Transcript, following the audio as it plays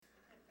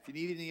If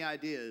you need any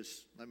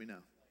ideas, let me know.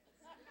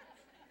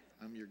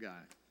 I'm your guy.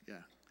 Yeah.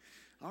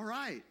 All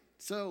right.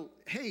 So,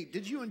 hey,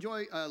 did you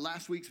enjoy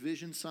last week's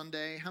Vision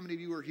Sunday? How many of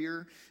you were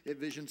here at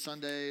Vision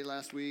Sunday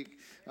last week?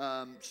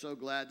 So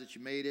glad that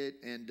you made it.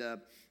 And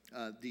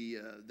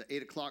the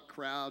 8 o'clock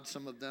crowd,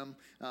 some of them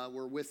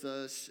were with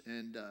us.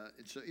 And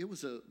so it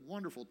was a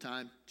wonderful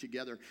time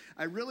together.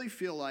 I really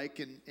feel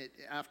like,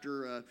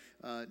 after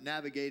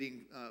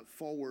navigating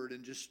forward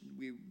and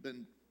we've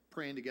been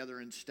praying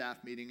together in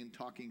staff meeting and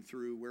talking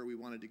through where we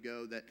wanted to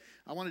go, that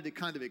I wanted to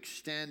kind of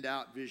extend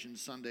out Vision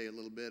Sunday a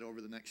little bit over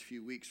the next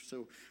few weeks.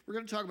 So we're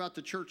going to talk about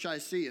the church I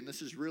see, and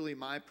this is really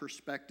my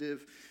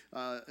perspective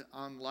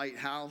on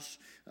Lighthouse.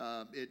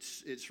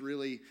 It's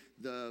really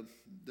the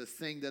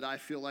thing that I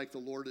feel like the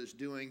Lord is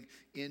doing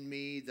in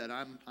me, that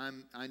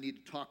I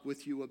need to talk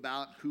with you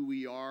about who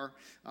we are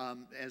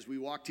as we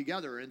walk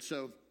together. And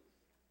so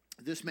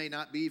this may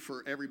not be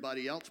for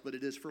everybody else, but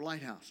it is for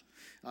Lighthouse.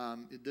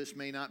 This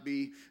may not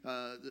be,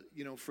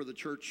 for the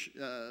church,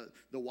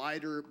 the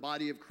wider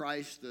body of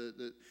Christ,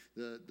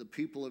 the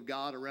people of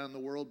God around the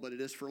world, but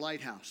it is for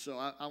Lighthouse. So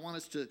I want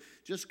us to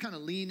just kind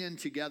of lean in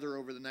together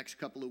over the next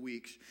couple of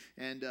weeks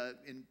and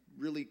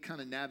really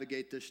kind of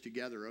navigate this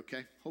together,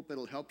 okay? Hope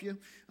it'll help you.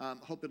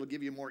 Hope it'll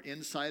give you more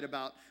insight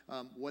about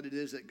what it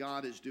is that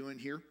God is doing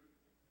here.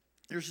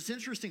 There's this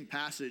interesting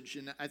passage,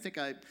 and I think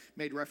I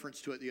made reference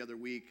to it the other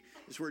week.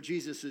 It's where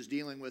Jesus is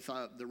dealing with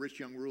the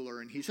rich young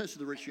ruler, and he says to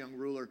the rich young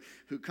ruler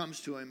who comes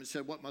to him and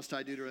said, "What must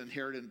I do to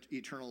inherit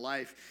eternal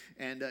life?"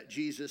 And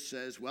Jesus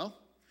says, "Well,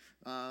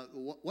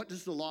 what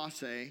does the law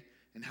say,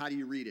 and how do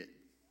you read it?"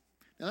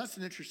 Now, that's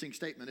an interesting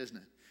statement, isn't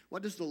it?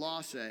 What does the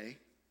law say?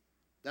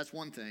 That's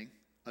one thing,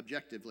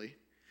 objectively.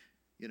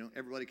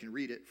 Everybody can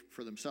read it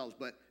for themselves,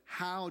 but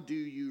how do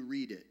you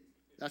read it?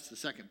 That's the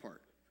second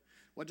part.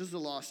 What does the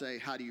law say?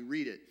 How do you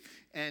read it?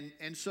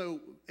 And so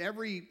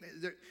every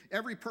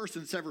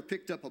person that's ever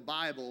picked up a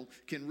Bible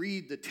can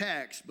read the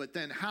text, but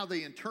then how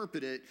they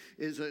interpret it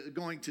is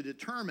going to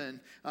determine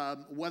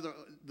whether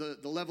the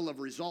level of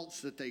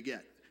results that they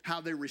get, how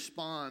they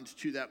respond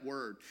to that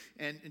word.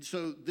 And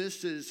so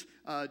this is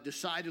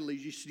decidedly,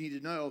 you just need to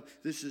know,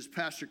 this is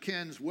Pastor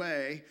Ken's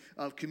way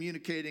of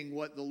communicating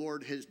what the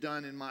Lord has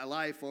done in my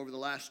life over the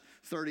last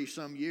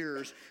 30-some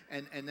years,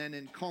 and then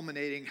in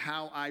culminating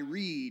how I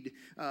read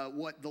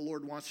what the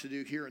Lord wants to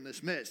do here in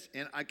this midst.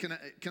 And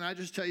can I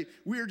just tell you,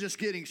 we're just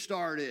getting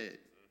started.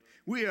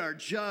 We are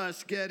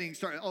just getting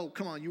started. Oh,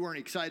 come on, you weren't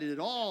excited at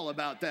all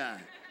about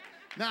that.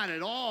 Not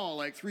at all.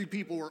 Like 3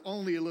 people were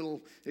only a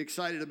little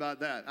excited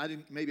about that.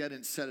 Maybe I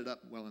didn't set it up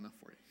well enough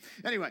for you.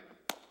 Anyway,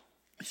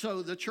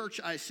 so the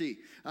church I see.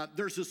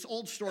 There's this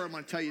old story I'm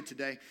going to tell you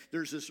today.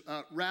 There's this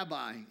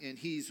rabbi, and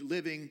he's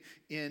living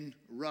in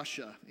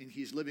Russia, and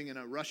he's living in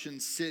a Russian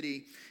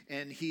city,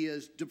 and he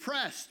is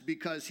depressed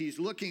because he's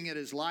looking at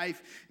his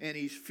life, and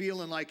he's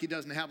feeling like he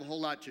doesn't have a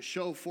whole lot to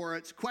show for it.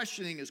 It's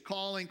questioning his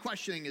calling,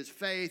 questioning his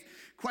faith,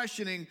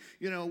 questioning,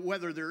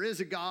 whether there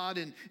is a God,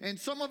 and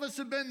some of us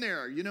have been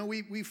there.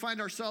 We find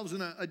ourselves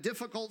in a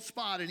difficult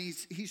spot, and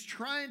he's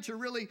trying to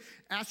really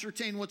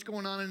ascertain what's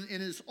going on,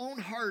 and his own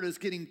heart is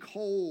getting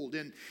cold,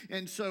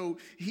 and so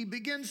he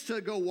begins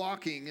to go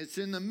walking. It's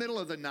in the middle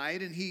of the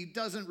night, and he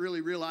doesn't really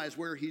realize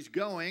where he's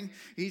going.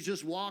 He's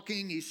just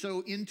walking. He's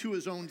so into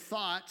his own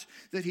thoughts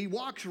that he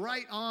walks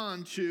right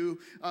on to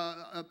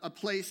a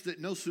place that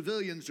no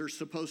civilians are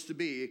supposed to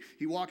be.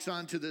 He walks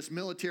onto this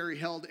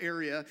military-held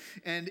area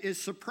and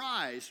is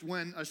surprised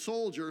when a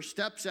soldier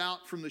steps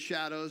out from the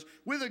shadows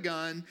with a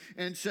gun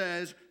and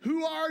says,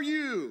 "Who are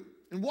you?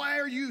 And why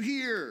are you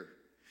here?"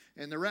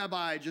 And the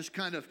rabbi just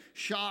kind of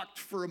shocked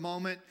for a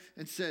moment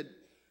and said,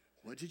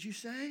 "What did you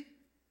say?"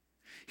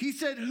 He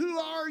said, "Who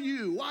are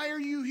you? Why are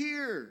you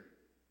here?"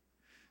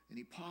 And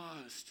he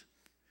paused,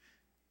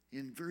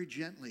 and very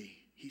gently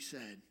he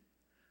said,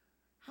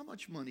 "How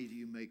much money do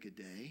you make a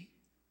day?"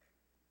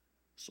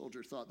 The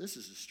soldier thought, this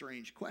is a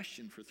strange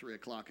question for 3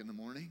 o'clock in the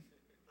morning.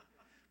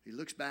 He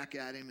looks back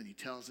at him and he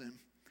tells him,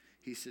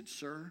 he said,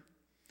 "Sir,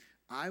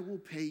 I will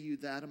pay you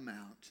that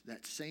amount,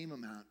 that same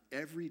amount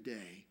every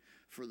day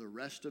for the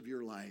rest of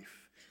your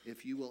life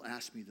if you will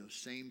ask me those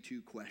same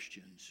 2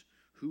 questions.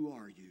 Who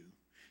are you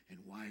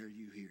and why are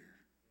you here?"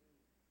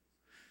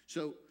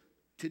 So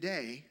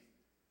today,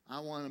 I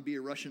want to be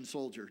a Russian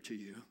soldier to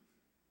you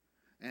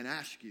and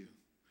ask you,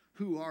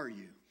 who are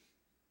you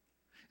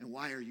and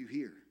why are you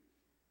here?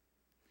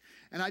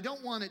 And I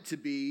don't want it to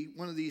be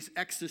one of these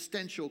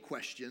existential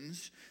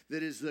questions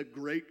that is the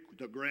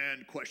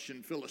grand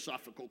question,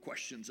 philosophical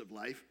questions of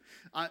life,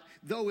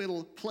 though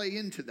it'll play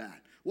into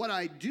that. What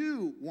I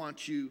do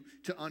want you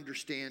to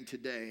understand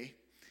today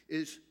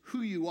is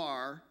who you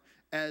are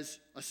as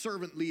a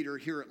servant leader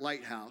here at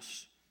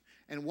Lighthouse,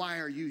 and why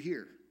are you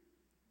here?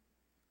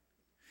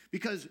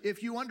 Because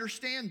if you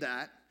understand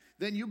that,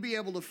 then you'll be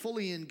able to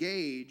fully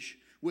engage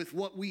with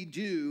what we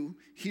do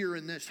here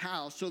in this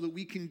house so that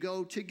we can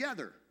go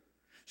together.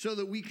 so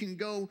that we can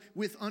go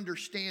with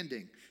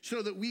understanding,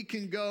 so that we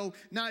can go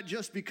not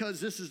just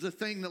because this is the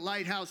thing that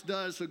Lighthouse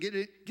does, so get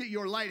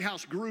your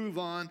Lighthouse groove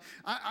on.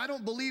 I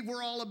don't believe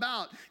we're all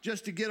about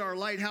just to get our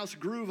Lighthouse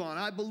groove on.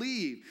 I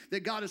believe that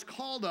God has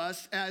called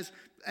us as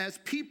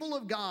people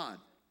of God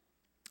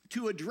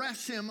to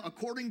address him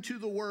according to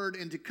the word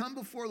and to come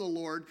before the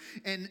Lord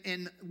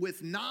and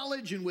with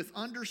knowledge and with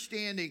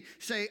understanding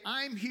say,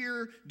 I'm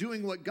here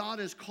doing what God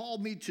has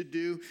called me to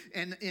do,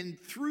 and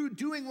through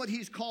doing what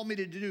he's called me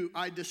to do,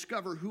 I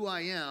discover who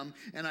I am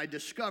and I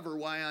discover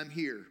why I'm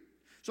here.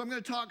 So I'm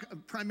going to talk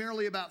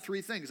primarily about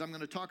three things. I'm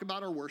going to talk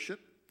about our worship,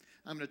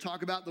 I'm going to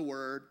talk about the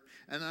word,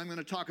 and I'm going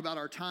to talk about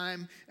our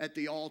time at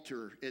the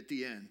altar at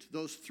the end.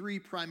 Those three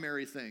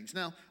primary things.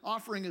 Now,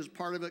 offering is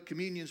part of it.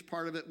 Communion is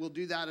part of it. We'll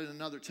do that at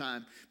another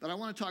time. But I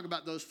want to talk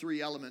about those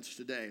three elements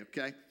today,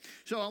 okay?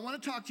 So I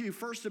want to talk to you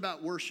first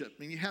about worship.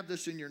 And you have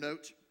this in your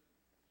notes.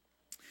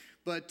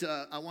 But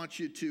I want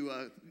you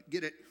to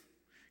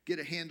get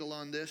a handle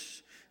on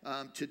this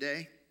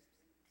today.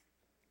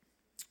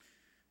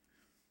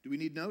 Do we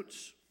need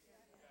notes?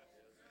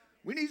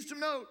 We need some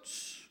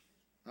notes.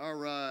 All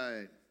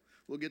right.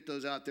 We'll get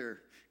those out there.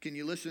 Can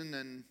you listen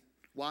and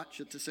watch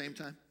at the same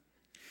time?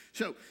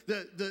 So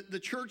the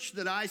church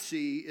that I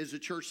see is a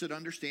church that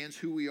understands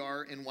who we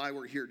are and why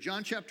we're here.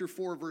 John chapter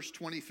 4, verse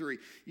 23.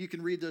 You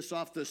can read this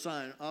off the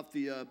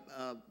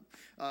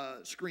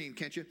screen,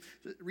 can't you?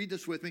 Read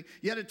this with me.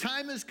 Yet a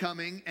time is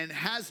coming and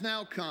has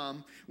now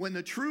come when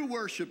the true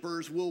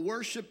worshipers will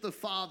worship the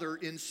Father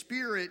in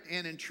spirit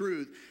and in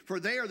truth, for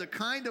they are the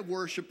kind of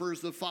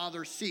worshipers the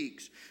Father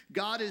seeks.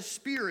 God is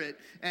spirit,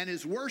 and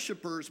his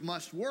worshipers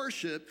must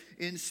worship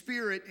in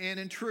spirit and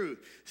in truth,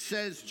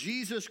 says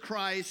Jesus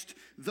Christ,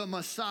 the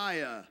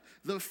Messiah,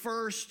 the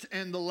first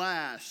and the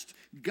last.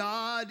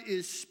 God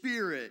is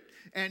spirit,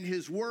 and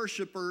his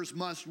worshipers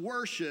must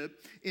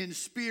worship in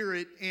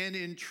spirit and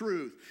in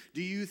truth.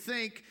 Do you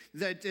think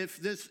that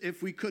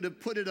if we could have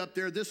put it up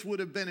there, this would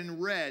have been in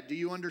red? Do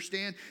you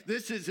understand?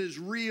 This is as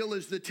real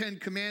as the Ten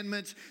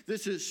Commandments.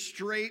 This is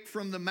straight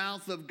from the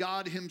mouth of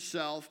God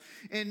himself.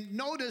 And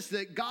notice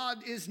that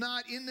God is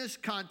not in this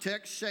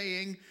context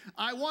saying,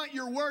 I want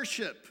your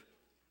worship.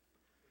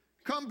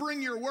 Come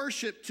bring your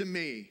worship to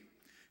me.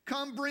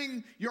 Come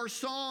bring your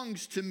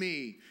songs to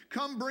me.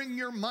 Come bring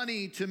your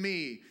money to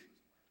me.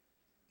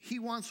 He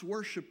wants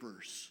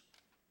worshipers.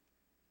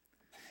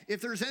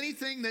 If there's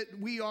anything that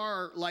we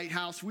are,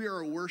 Lighthouse, we are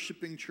a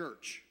worshiping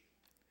church.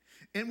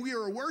 And we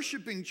are a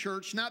worshiping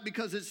church not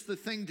because it's the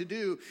thing to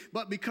do,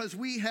 but because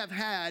we have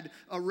had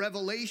a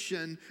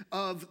revelation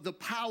of the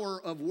power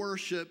of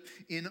worship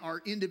in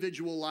our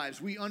individual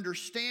lives. We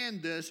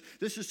understand this.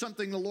 This is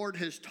something the Lord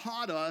has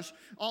taught us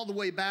all the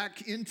way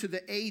back into the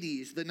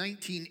 80s, the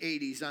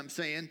 1980s, I'm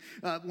saying,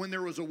 when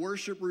there was a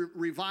worship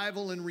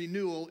revival and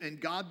renewal,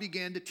 and God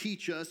began to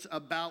teach us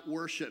about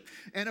worship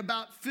and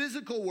about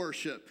physical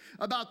worship,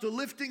 about the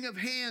lifting of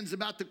hands,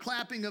 about the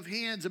clapping of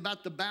hands,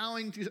 about the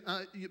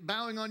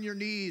bowing on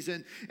your knees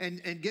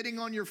and getting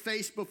on your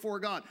face before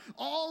God.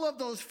 All of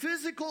those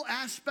physical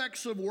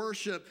aspects of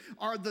worship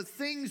are the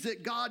things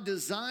that God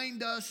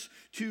designed us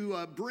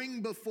to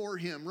bring before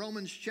him.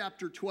 Romans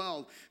chapter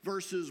 12,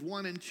 verses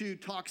 1 and 2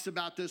 talks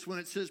about this when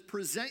it says,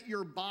 present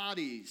your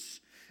bodies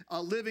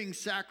a living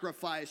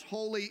sacrifice,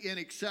 holy and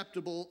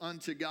acceptable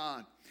unto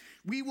God.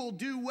 We will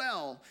do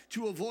well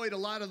to avoid a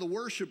lot of the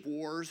worship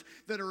wars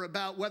that are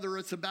about, whether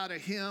it's about a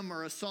hymn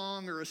or a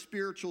song or a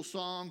spiritual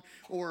song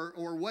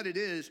or what it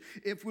is.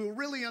 If we'll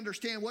really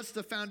understand what's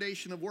the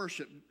foundation of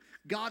worship,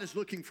 God is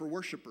looking for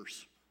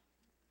worshipers.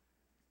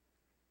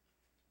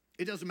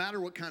 It doesn't matter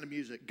what kind of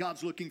music.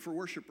 God's looking for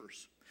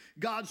worshipers.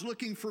 God's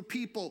looking for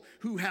people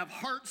who have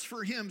hearts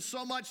for him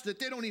so much that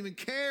they don't even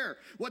care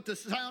what the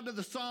sound of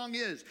the song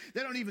is.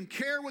 They don't even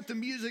care what the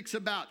music's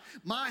about.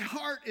 My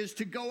heart is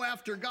to go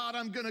after God.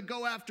 I'm going to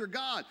go after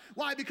God.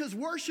 Why? Because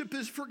worship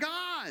is for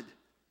God.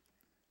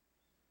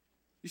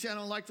 You say, I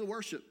don't like the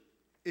worship.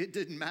 It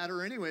didn't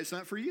matter anyway. It's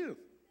not for you.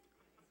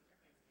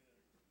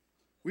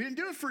 We didn't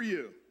do it for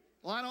you.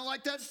 Well, I don't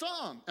like that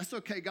song. That's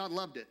okay. God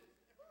loved it.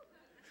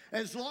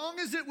 As long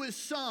as it was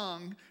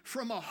sung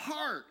from a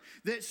heart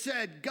that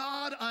said,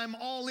 God, I'm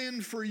all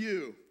in for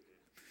you.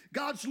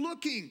 God's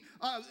looking,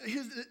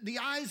 the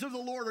eyes of the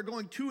Lord are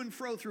going to and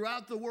fro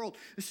throughout the world,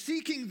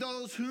 seeking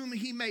those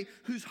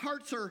whose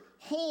hearts are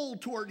whole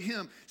toward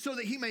him, so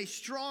that he may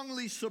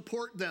strongly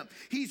support them.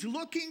 He's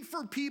looking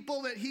for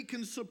people that he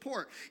can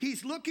support.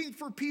 He's looking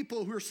for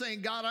people who are saying,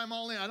 God, I'm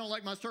all in. I don't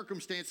like my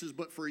circumstances,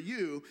 but for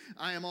you,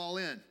 I am all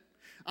in.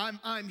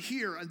 I'm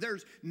here.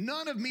 There's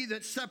none of me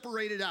that's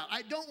separated out.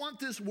 I don't want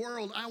this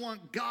world. I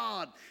want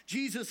God.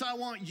 Jesus, I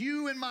want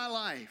you in my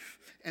life.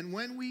 And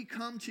when we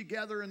come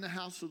together in the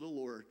house of the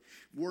Lord,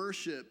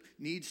 worship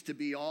needs to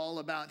be all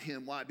about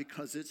him. Why?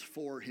 Because it's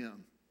for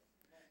him.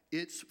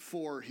 It's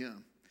for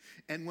him.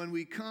 And when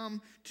we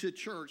come to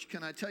church,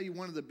 can I tell you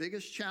one of the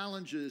biggest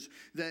challenges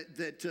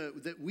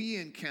that we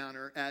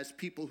encounter as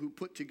people who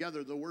put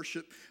together the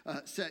worship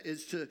set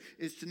is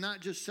to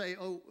not just say,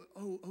 oh,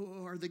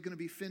 are they going to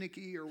be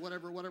finicky or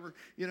whatever.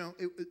 You know,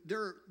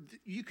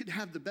 you could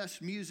have the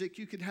best music,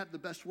 you could have the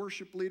best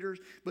worship leaders,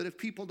 but if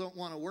people don't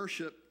want to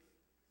worship,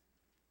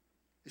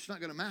 it's not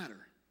going to matter.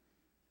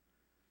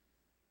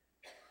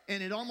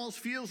 And it almost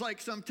feels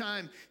like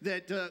sometimes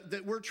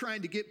that we're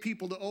trying to get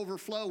people to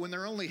overflow when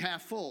they're only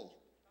half full.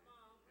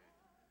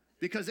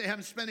 Because they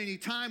haven't spent any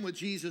time with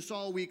Jesus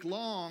all week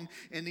long,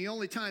 and the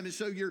only time is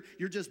so you're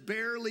just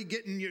barely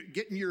getting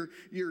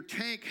your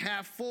tank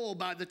half full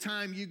by the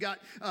time you got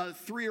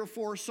 3 or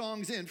 4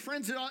 songs in.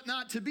 Friends, it ought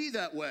not to be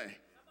that way.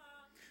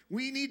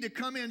 We need to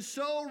come in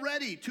so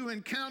ready to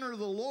encounter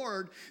the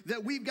Lord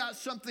that we've got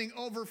something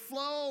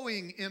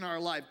overflowing in our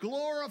life.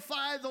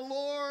 Glorify the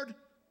Lord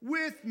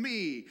with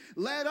me.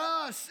 Let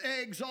us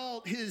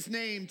exalt his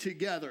name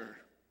together,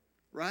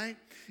 right?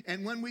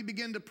 And when we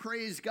begin to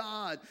praise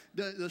God,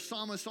 the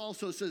psalmist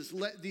also says,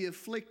 let the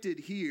afflicted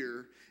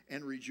hear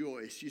and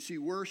rejoice. You see,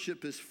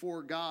 worship is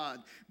for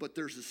God, but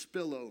there's a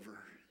spillover.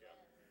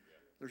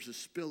 There's a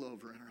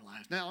spillover in our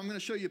lives. Now, I'm going to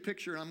show you a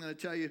picture. I'm going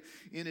to tell you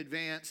in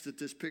advance that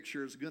this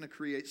picture is going to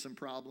create some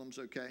problems,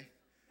 okay?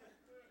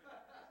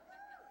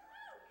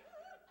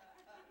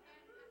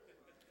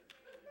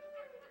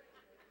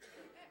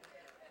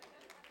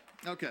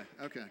 Okay.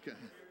 Let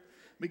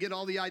me get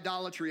all the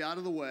idolatry out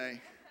of the way.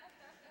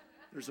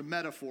 There's a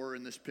metaphor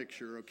in this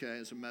picture, okay?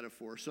 It's a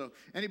metaphor. So,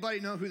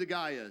 anybody know who the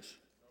guy is?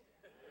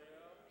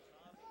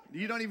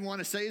 You don't even want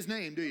to say his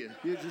name, do you?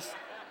 You just...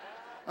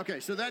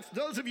 Okay, so that's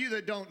those of you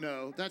that don't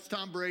know, that's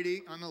Tom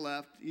Brady on the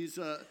left. He's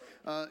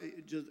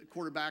just a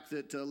quarterback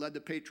that led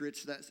the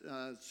Patriots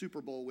that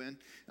Super Bowl win.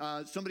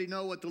 Somebody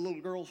know what the little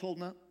girl's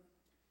holding up?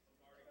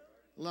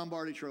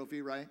 Lombardi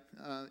Trophy, right?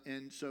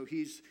 And so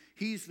he's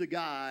the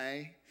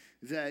guy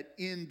that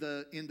in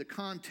the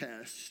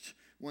contest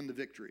won the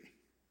victory,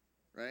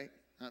 right?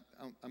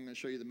 I'm going to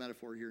show you the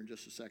metaphor here in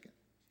just a second.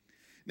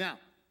 Now,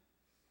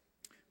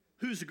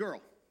 who's the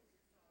girl?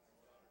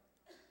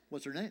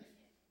 What's her name?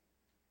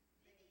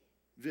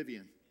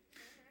 Vivian.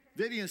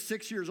 Vivian's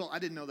 6 years old. I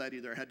didn't know that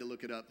either. I had to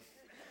look it up.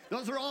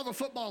 Those are all the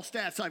football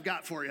stats I've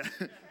got for you,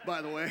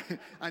 by the way.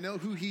 I know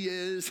who he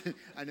is.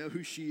 I know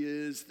who she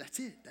is. That's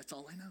it. That's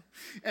all I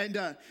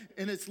know.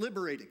 And it's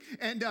liberating.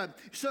 And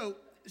so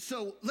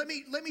let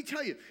me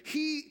tell you,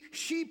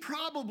 she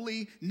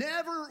probably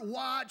never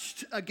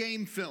watched a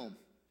game film.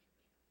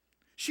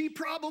 She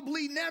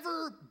probably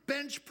never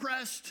bench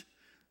pressed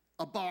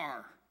a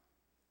bar.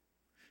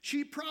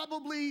 She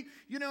probably,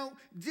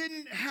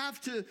 didn't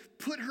have to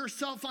put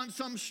herself on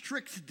some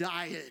strict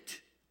diet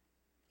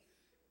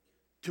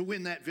to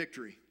win that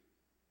victory.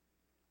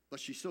 But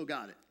she still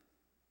got it.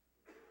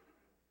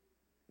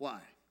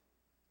 Why?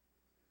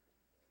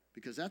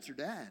 Because that's her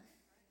dad.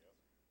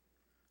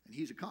 And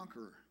he's a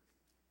conqueror.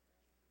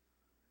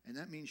 And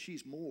that means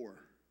she's more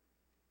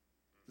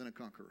than a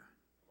conqueror.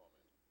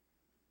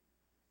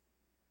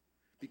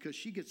 Because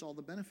she gets all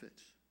the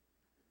benefits.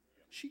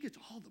 She gets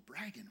all the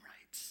bragging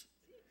rights.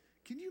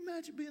 Can you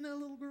imagine being that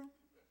little girl?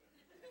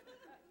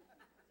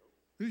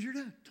 Who's your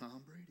dad?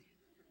 Tom Brady.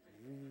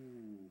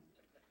 Ooh.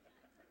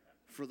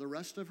 For the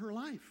rest of her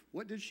life,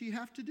 what did she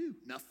have to do?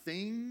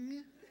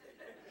 Nothing.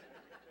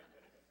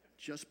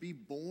 Just be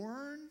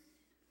born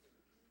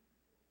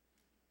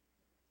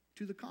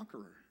to the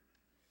conqueror.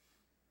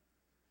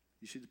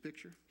 You see the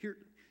picture? Here,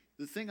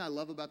 the thing I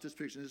love about this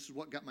picture, and this is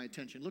what got my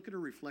attention. Look at her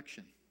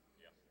reflection.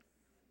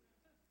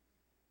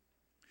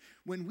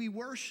 When we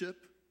worship,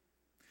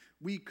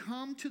 we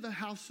come to the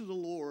house of the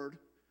Lord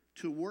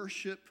to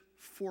worship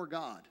for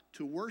God,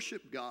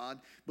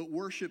 but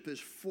worship is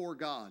for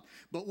God.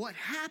 But what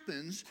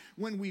happens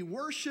when we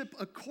worship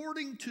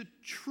according to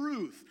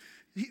truth?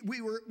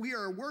 We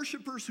are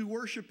worshipers who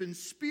worship in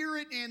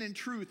spirit and in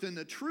truth, and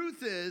the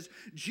truth is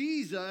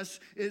Jesus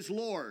is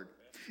Lord.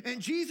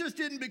 And Jesus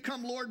didn't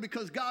become Lord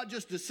because God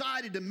just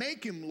decided to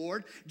make him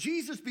Lord.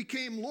 Jesus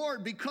became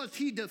Lord because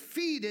he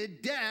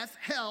defeated death,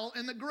 hell,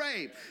 and the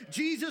grave.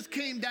 Jesus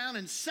came down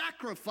and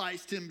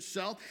sacrificed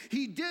himself.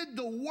 He did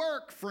the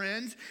work,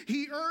 friends.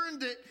 He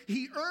earned it.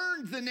 He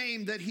earned the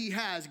name that he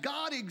has.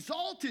 God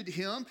exalted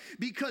him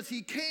because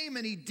he came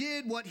and he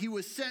did what he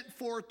was sent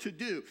forth to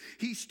do.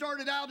 He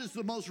started out as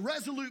the most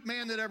resolute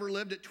man that ever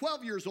lived at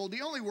 12 years old.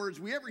 The only words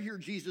we ever hear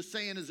Jesus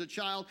saying as a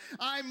child,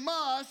 I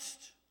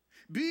must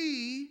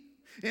be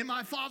in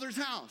my Father's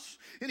house.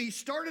 And he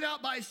started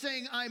out by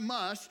saying, I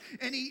must,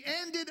 and he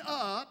ended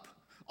up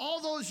all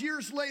those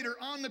years later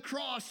on the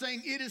cross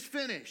saying, it is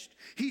finished.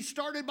 He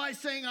started by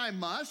saying, I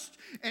must,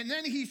 and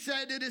then he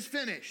said, it is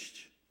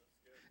finished.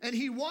 And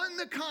he won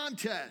the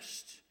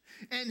contest,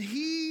 and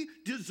he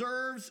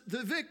deserves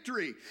the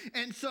victory.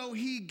 And so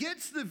he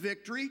gets the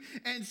victory,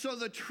 and so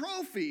the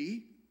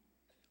trophy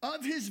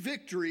of his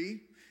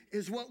victory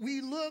is what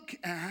we look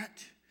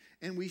at,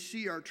 and we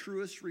see our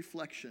truest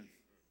reflection.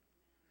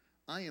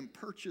 I am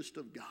purchased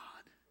of God.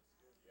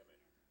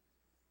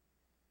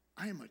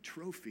 I am a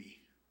trophy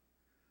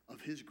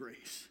of his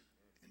grace,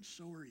 and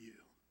so are you.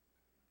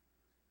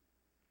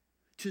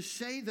 To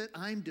say that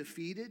I'm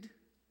defeated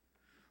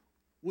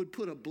would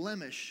put a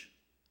blemish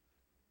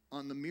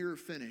on the mirror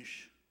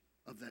finish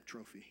of that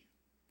trophy.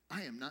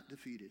 I am not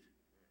defeated.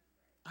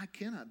 I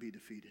cannot be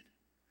defeated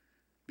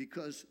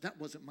because that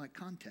wasn't my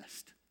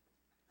contest.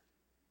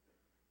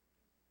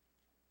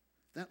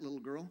 That little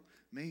girl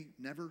may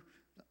never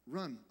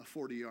run a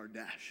 40-yard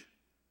dash,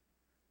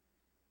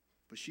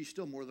 but she's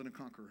still more than a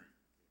conqueror.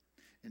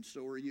 And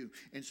so are you.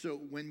 And so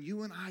when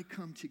you and I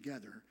come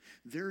together,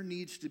 there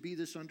needs to be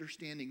this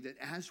understanding that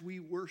as we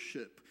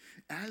worship,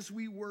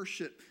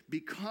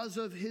 because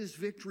of his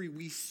victory,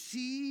 we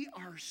see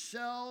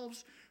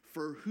ourselves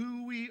for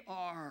who we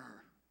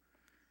are.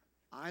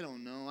 I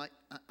don't know.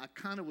 I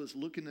kind of was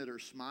looking at her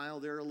smile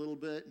there a little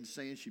bit and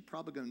saying she's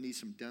probably going to need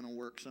some dental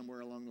work somewhere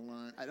along the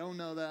line. I don't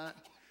know that.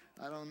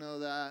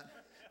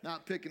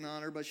 Not picking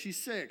on her, but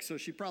she's sick, so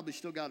she probably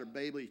still got her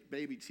baby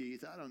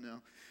teeth. I don't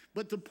know.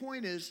 But the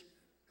point is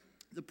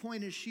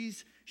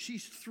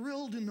she's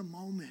thrilled in the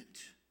moment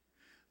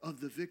of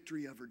the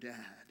victory of her dad.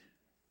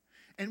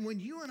 And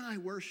when you and I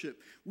worship,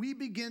 we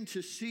begin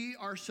to see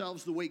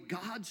ourselves the way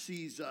God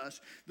sees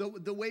us,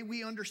 the way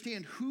we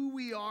understand who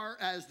we are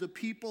as the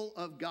people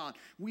of God.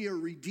 We are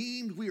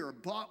redeemed, we are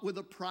bought with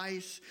a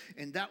price,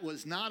 and that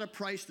was not a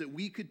price that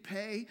we could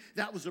pay.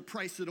 That was a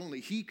price that only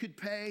he could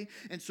pay.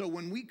 And so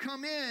when we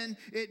come in,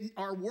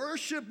 our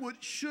worship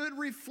should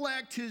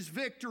reflect his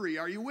victory.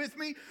 Are you with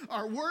me?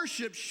 Our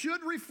worship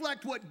should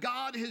reflect what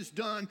God has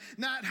done,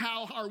 not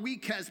how our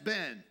week has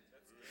been.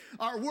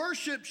 Our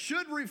worship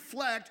should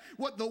reflect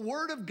what the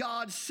Word of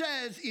God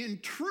says in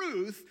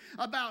truth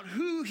about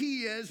who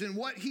he is and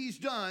what he's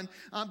done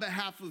on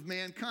behalf of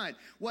mankind.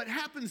 What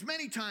happens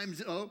many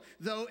times,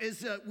 though, is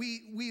that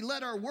we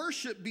let our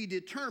worship be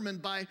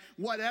determined by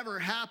whatever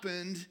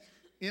happened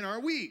in our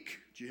week.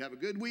 Did you have a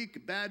good week, a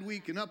bad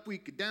week, an up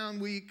week, a down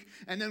week?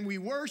 And then we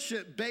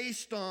worship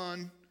based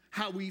on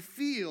how we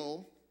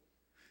feel,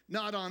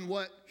 not on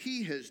what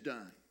he has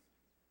done.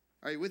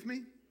 Are you with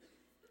me?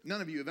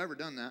 None of you have ever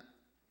done that.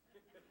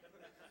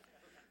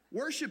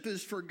 Worship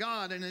is for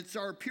God, and it's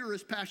our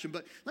purest passion.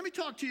 But let me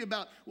talk to you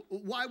about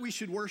why we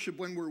should worship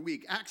when we're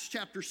weak. Acts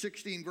chapter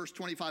 16, verse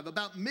 25.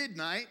 About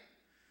midnight,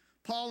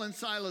 Paul and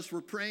Silas were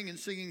praying and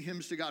singing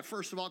hymns to God.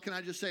 First of all, can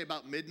I just say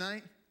about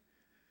midnight?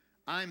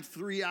 I'm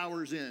 3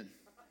 hours in.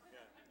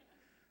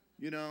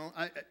 You know,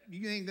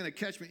 you ain't going to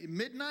catch me.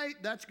 Midnight,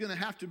 that's going to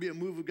have to be a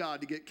move of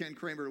God to get Ken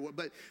Kramer.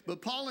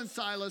 But Paul and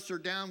Silas are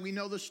down. We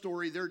know the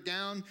story. They're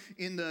down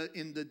in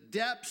the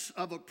depths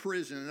of a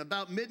prison. And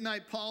about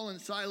midnight, Paul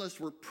and Silas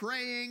were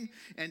praying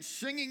and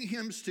singing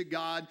hymns to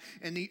God,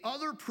 and the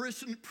other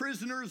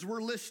prisoners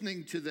were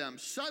listening to them.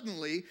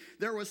 Suddenly,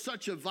 there was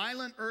such a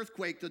violent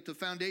earthquake that the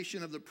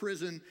foundation of the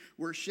prison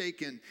were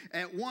shaken.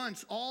 At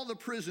once, all the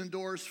prison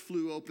doors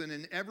flew open,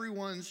 and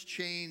everyone's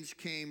chains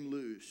came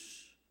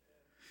loose.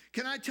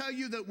 Can I tell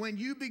you that when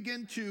you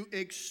begin to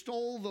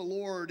extol the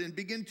Lord and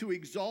begin to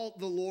exalt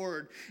the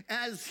Lord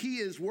as he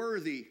is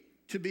worthy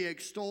to be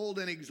extolled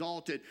and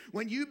exalted,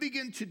 when you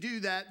begin to do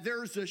that,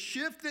 there's a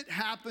shift that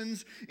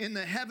happens in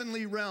the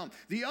heavenly realm.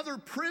 The other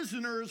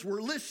prisoners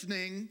were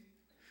listening,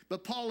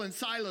 but Paul and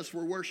Silas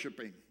were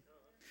worshiping.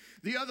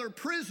 The other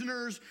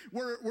prisoners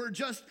were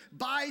just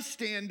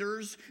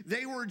bystanders.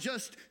 They were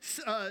just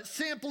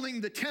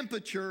sampling the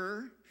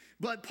temperature,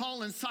 but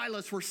Paul and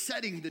Silas were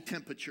setting the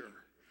temperature.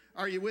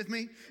 Are you with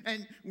me?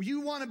 And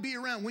you want to be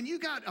around, when you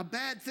got a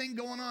bad thing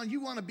going on, you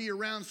want to be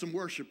around some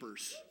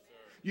worshipers.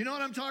 You know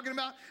what I'm talking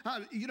about?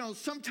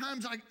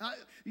 Sometimes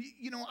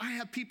I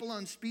have people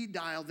on speed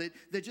dial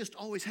that just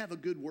always have a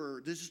good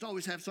word. They just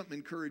always have something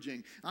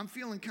encouraging. I'm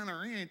feeling kind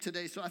of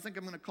today, so I think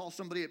I'm going to call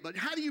somebody. But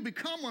how do you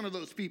become one of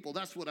those people?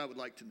 That's what I would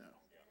like to know.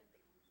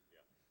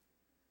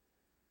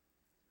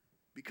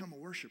 Become a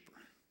worshiper.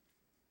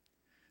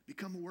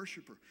 Become a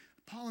worshiper.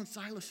 Paul and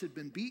Silas had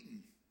been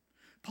beaten.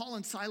 Paul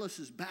and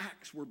Silas's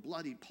backs were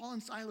bloody. Paul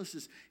and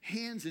Silas's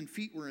hands and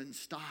feet were in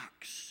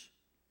stocks.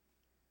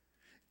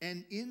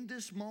 And in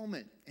this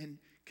moment, and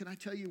can I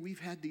tell you, we've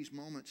had these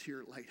moments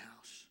here at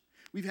Lighthouse.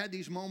 We've had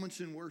these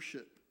moments in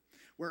worship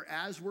where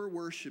as we're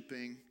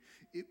worshiping,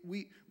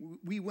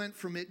 we went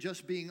from it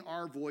just being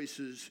our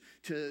voices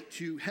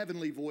to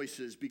heavenly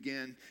voices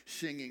began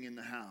singing in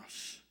the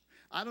house.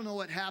 I don't know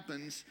what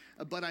happens,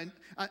 but I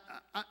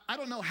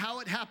don't know how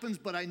it happens,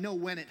 but I know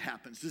when it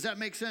happens. Does that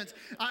make sense?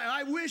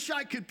 I wish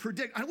I could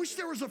predict. I wish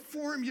there was a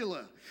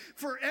formula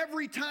for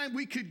every time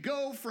we could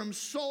go from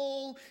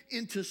soul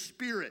into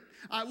spirit.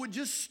 I would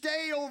just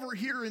stay over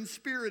here in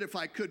spirit if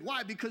I could.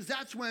 Why? Because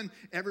that's when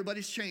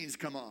everybody's chains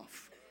come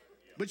off.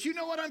 But you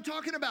know what I'm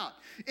talking about.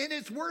 And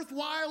it's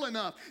worthwhile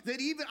enough that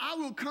even I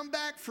will come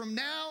back from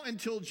now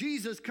until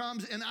Jesus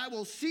comes, and I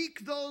will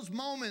seek those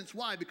moments.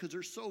 Why? Because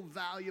they're so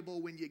valuable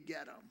when you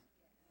get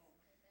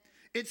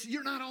them.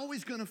 You're not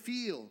always going to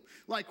feel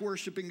like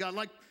worshiping God.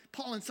 Like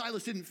Paul and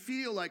Silas didn't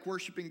feel like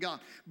worshiping God.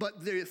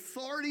 But the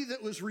authority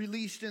that was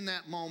released in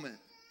that moment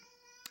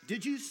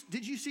Did you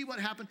see what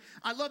happened?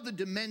 I love the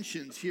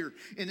dimensions here.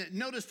 And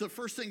notice the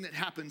first thing that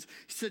happens.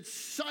 He said,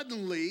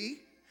 suddenly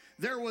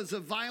there was a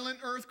violent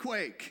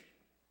earthquake.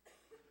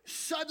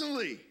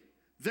 Suddenly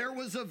there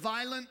was a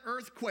violent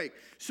earthquake.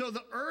 So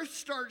the earth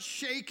starts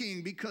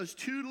shaking because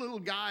two little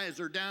guys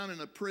are down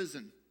in a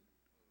prison.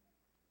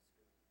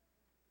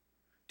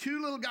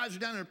 Two little guys are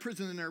down in a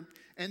prison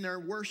and they're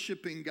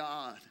worshiping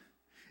God.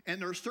 And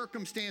their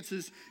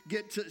circumstances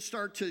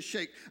start to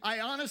shake. I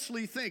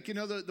honestly think,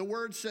 the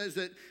word says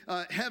that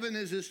heaven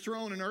is his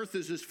throne and earth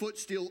is his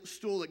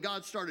footstool, that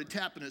God started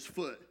tapping his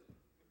foot.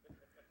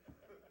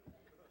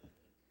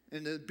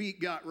 And the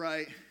beat got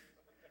right,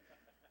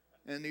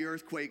 and the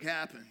earthquake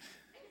happened.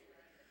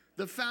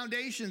 The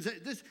foundations,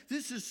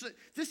 this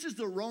is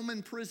the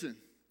Roman prison,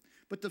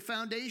 but the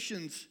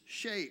foundations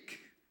shake.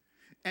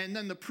 And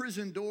then the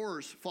prison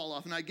doors fall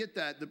off. And I get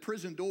that. The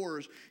prison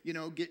doors,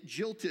 get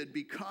jilted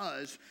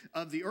because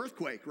of the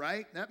earthquake,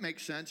 right? That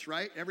makes sense,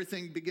 right?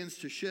 Everything begins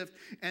to shift.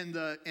 And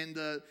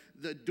the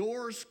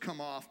doors come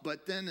off,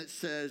 but then it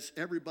says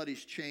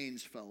everybody's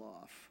chains fell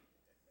off.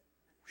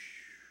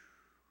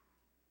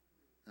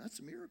 That's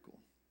a miracle.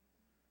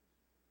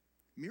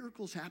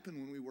 Miracles happen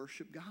when we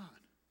worship God,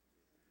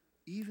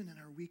 even in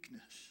our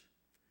weakness.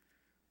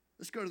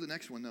 Let's go to the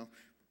next one, though.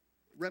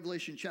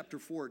 Revelation chapter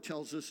 4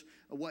 tells us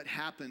what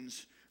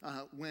happens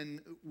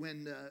when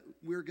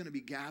we're going to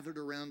be gathered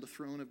around the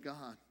throne of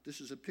God. This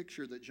is a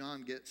picture that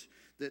John gets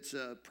that's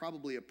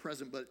probably a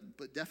present,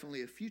 but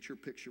definitely a future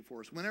picture for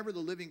us. Whenever the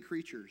living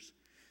creatures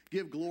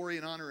give glory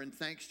and honor and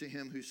thanks to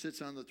him who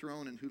sits on the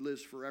throne and who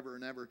lives forever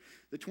and ever,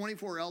 the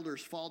 24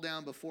 elders fall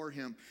down before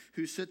him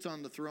who sits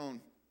on the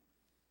throne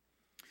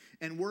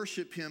and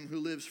worship him who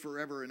lives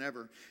forever and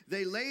ever.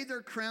 They lay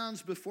their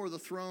crowns before the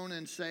throne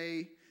and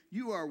say,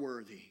 "You are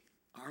worthy,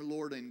 our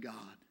Lord and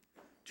God,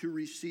 to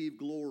receive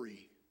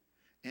glory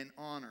and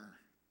honor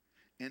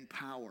and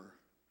power.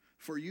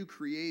 For you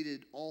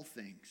created all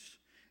things,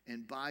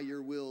 and by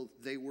your will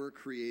they were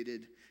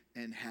created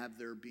and have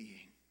their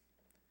being."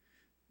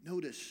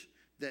 Notice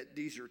that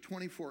these are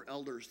 24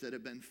 elders that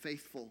have been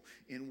faithful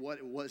in what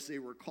it was they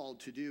were called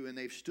to do, and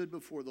they've stood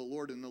before the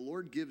Lord, and the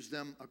Lord gives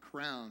them a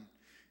crown.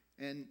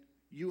 And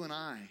you and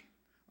I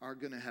are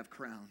going to have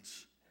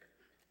crowns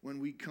when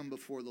we come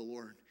before the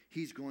Lord.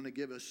 He's going to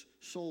give us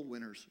soul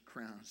winners'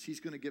 crowns. He's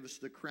going to give us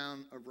the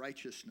crown of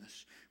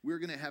righteousness. We're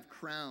going to have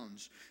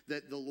crowns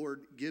that the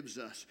Lord gives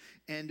us.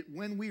 And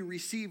when we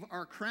receive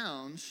our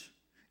crowns,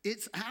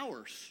 it's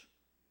ours.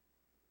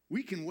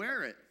 We can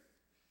wear it.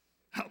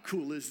 How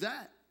cool is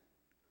that?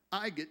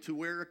 I get to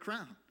wear a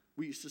crown.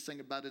 We used to sing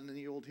about it in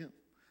the old hymn.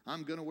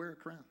 I'm going to wear a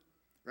crown,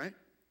 right?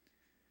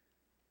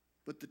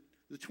 But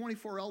the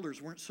 24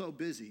 elders weren't so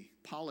busy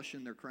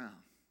polishing their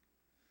crown.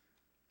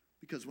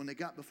 Because when they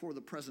got before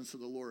the presence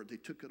of the Lord, they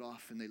took it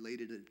off and they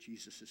laid it at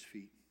Jesus'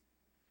 feet.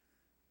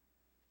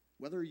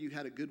 Whether you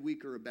had a good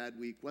week or a bad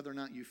week, whether or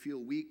not you feel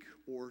weak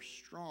or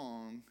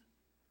strong,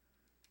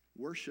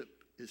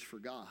 worship is for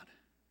God.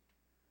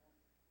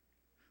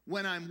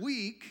 When I'm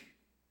weak,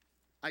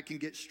 I can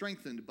get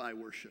strengthened by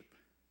worship.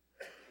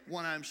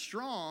 When I'm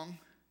strong,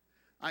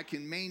 I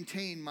can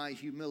maintain my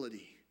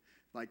humility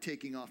by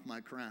taking off my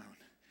crown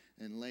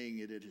and laying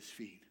it at his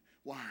feet.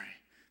 Why?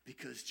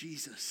 Because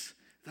Jesus,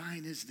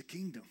 thine is the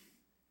kingdom.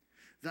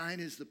 Thine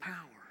is the power.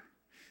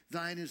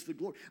 Thine is the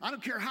glory. I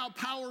don't care how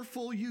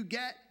powerful you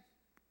get.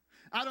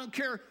 I don't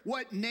care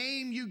what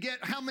name you get,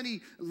 how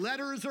many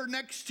letters are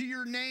next to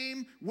your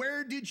name.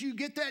 Where did you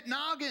get that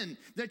noggin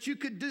that you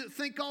could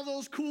think all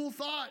those cool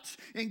thoughts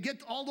and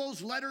get all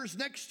those letters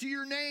next to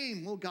your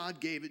name? Well,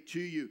 God gave it to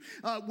you.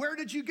 Where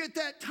did you get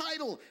that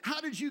title? How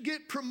did you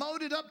get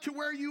promoted up to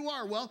where you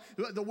are? Well,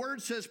 the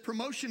word says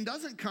promotion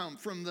doesn't come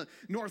from the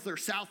north or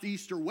south,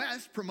 east or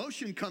west.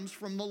 Promotion comes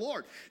from the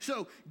Lord.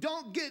 So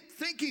don't get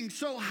thinking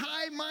so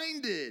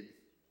high-minded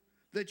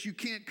that you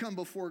can't come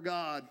before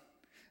God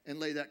and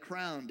lay that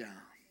crown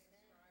down,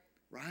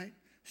 right?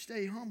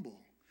 Stay humble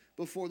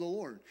before the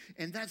Lord.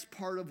 And that's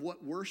part of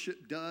what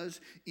worship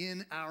does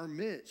in our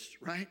midst,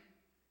 right?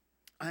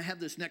 I have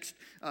this next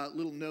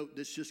little note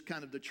that's just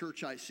kind of the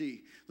church I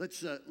see.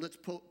 Let's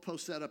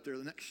post that up there,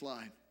 the next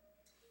slide.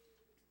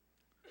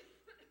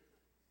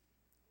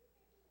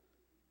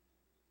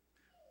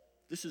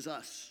 This is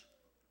us.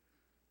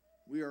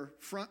 We are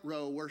front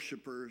row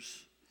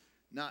worshipers,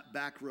 not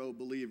back row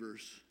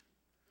believers.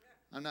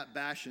 I'm not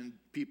bashing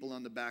people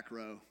on the back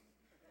row.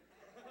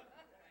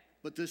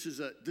 But this is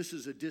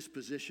a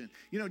disposition.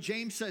 You know,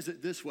 James says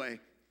it this way.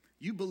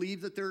 You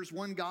believe that there's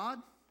one God?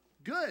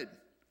 Good.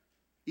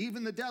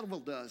 Even the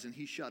devil does, and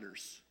he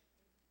shudders.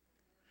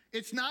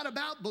 It's not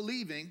about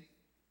believing.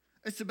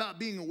 It's about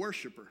being a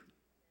worshiper.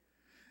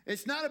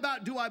 It's not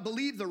about do I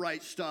believe the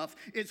right stuff.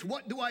 It's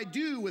what do I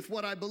do with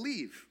what I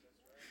believe.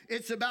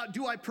 It's about,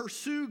 do I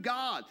pursue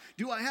God?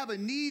 Do I have a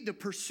need to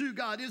pursue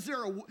God? Is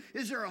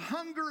there a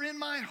hunger in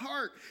my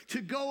heart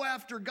to go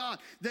after God?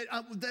 That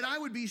I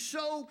would be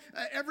so,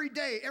 every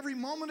day, every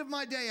moment of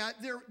my day,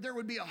 there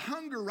would be a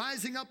hunger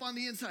rising up on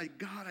the inside.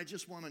 God, I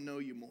just want to know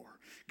you more.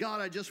 God,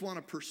 I just want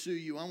to pursue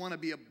you. I want to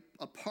be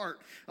a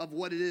part of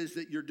what it is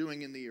that you're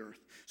doing in the earth.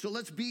 So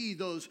let's be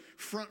those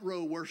front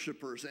row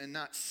worshipers and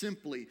not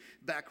simply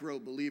back row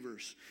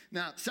believers.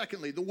 Now,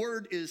 secondly, the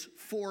word is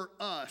for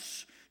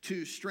us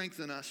to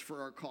strengthen us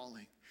for our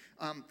calling.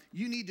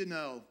 You need to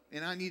know,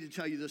 and I need to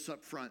tell you this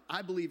up front,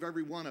 I believe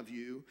every one of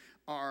you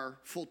are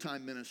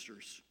full-time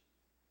ministers.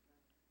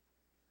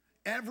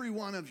 Every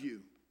one of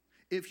you.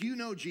 If you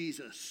know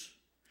Jesus,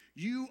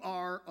 you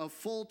are a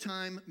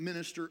full-time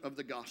minister of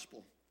the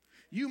gospel.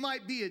 You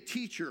might be a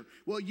teacher.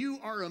 Well, you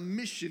are a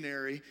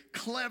missionary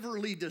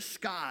cleverly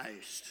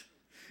disguised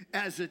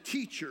as a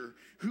teacher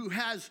who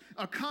has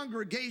a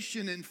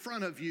congregation in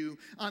front of you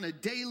on a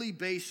daily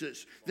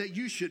basis that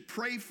you should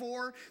pray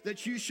for,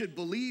 that you should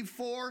believe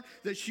for,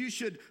 that you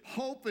should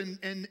hope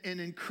and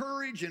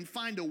encourage and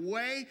find a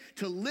way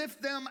to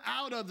lift them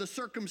out of the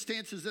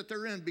circumstances that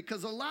they're in.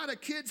 Because a lot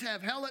of kids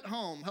have hell at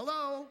home.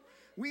 Hello?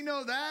 We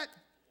know that.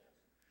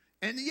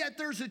 And yet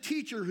there's a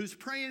teacher who's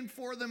praying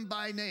for them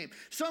by name.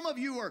 Some of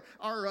you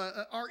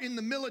are in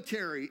the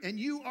military, and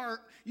you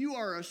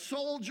are a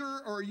soldier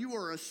or you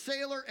are a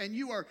sailor, and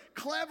you are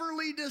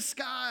cleverly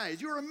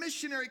disguised. You're a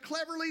missionary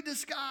cleverly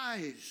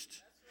disguised.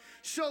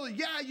 So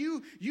yeah,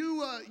 you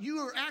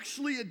are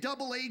actually a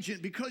double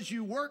agent because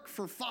you work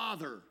for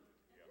Father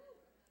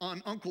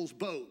on Uncle's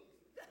boat.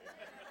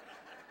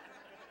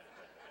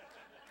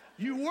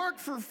 You work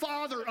for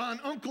Father on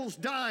Uncle's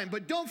dime,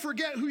 but don't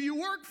forget who you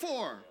work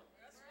for.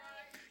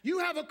 You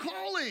have a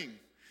calling.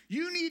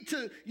 You need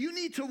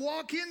to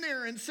walk in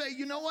there and say,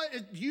 you know what?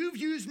 You've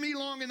used me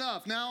long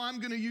enough. Now I'm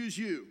going to use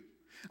you.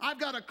 I've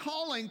got a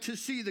calling to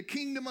see the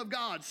kingdom of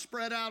God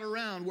spread out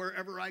around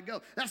wherever I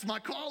go. That's my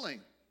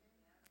calling.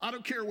 I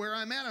don't care where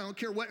I'm at. I don't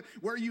care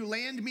where you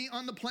land me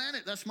on the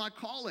planet. That's my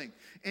calling.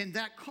 And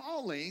that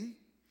calling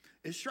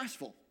is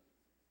stressful.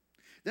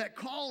 That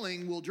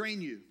calling will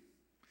drain you.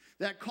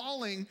 That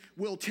calling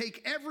will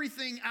take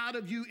everything out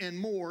of you and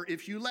more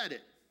if you let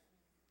it.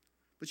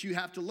 But you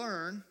have to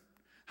learn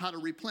how to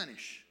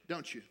replenish,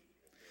 don't you?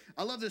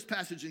 I love this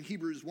passage in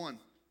Hebrews 1.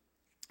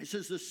 It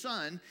says, the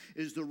Son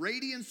is the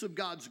radiance of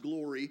God's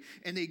glory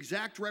and the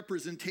exact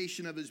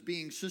representation of his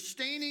being,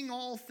 sustaining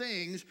all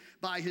things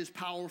by his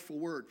powerful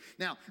word.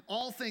 Now,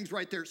 all things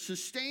right there,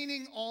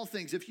 sustaining all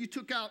things. If you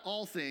took out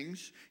all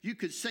things, you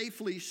could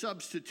safely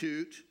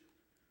substitute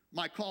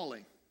my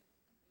calling.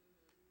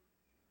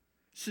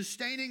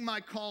 Sustaining my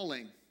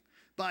calling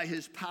by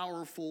his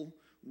powerful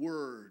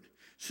word.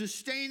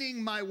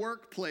 Sustaining my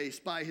workplace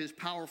by his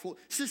powerful,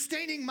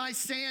 sustaining my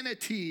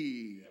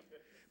sanity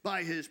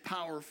by his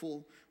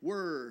powerful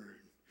word.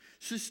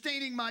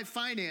 Sustaining my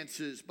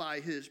finances by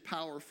his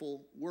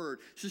powerful word.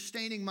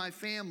 Sustaining my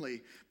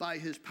family by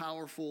his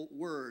powerful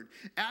word.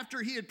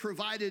 After he had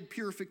provided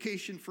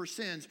purification for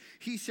sins,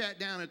 he sat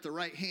down at the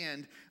right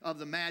hand of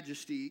the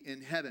majesty in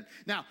heaven.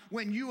 Now,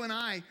 when you and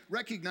I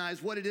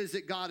recognize what it is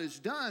that God has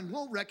done,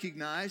 we'll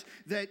recognize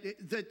that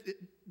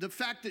the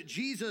fact that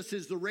Jesus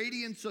is the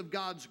radiance of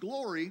God's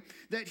glory,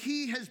 that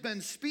he has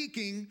been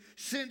speaking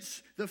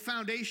since the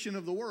foundation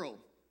of the world.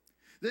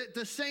 That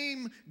the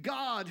same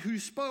God who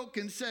spoke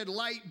and said,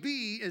 light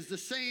be, is the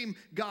same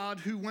God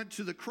who went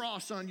to the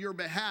cross on your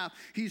behalf.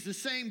 He's the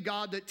same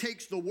God that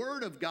takes the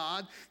word of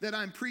God that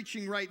I'm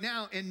preaching right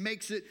now and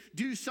makes it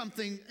do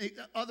something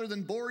other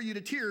than bore you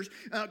to tears,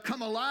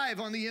 come alive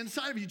on the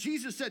inside of you.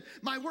 Jesus said,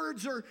 my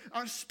words are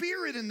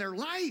spirit in their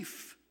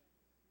life.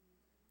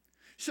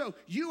 So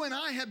you and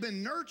I have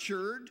been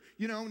nurtured,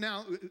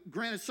 now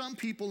granted some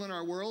people in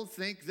our world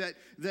think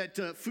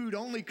that food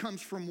only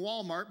comes from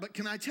Walmart, but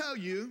can I tell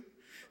you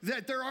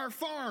that there are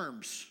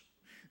farms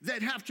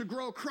that have to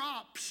grow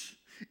crops.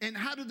 And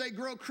how do they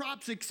grow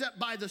crops except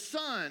by the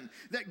sun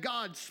that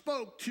God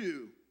spoke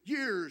to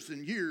years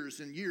and years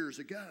and years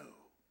ago?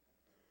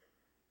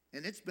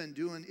 And it's been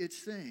doing its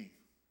thing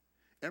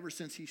ever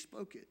since he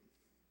spoke it.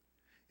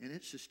 And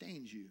it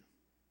sustains you.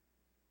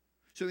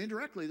 So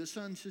indirectly, the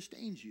sun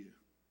sustains you.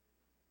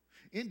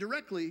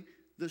 Indirectly,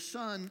 the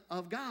Son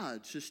of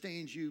God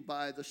sustains you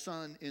by the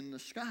sun in the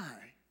sky.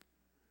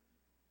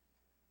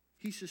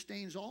 He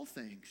sustains all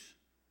things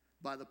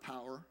by the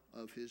power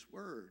of his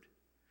word.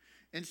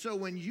 And so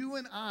when you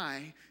and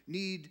I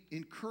need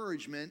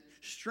encouragement,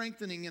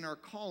 strengthening in our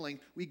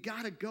calling, we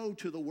got to go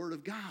to the word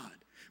of God.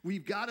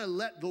 We've got to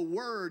let the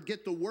word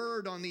get the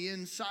word on the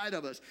inside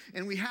of us.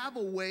 And we have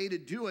a way to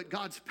do it.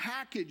 God's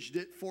packaged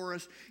it for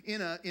us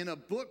in a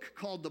book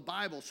called the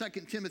Bible.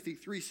 2 Timothy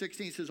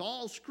 3:16 says,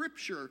 all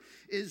scripture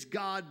is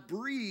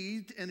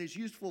God-breathed and is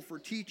useful for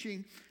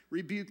teaching,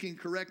 rebuking,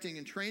 correcting,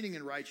 and training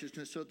in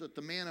righteousness, so that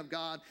the man of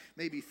God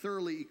may be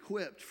thoroughly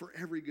equipped for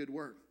every good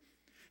work.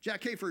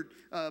 Jack Hayford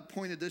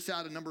pointed this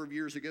out a number of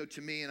years ago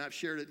to me, and I've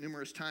shared it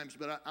numerous times,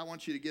 but I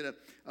want you to get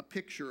a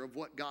picture of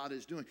what God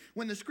is doing.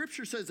 When the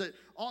scripture says that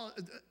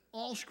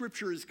all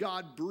scripture is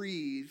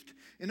God-breathed,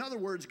 in other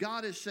words,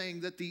 God is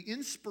saying that the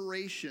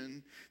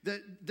inspiration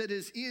that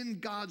is in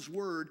God's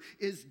word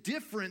is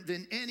different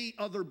than any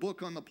other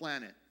book on the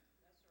planet.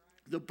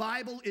 The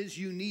Bible is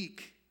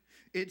unique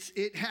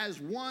It has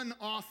one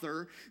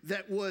author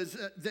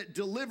that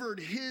delivered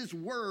his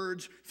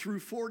words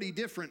through 40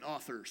 different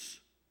authors.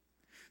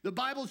 The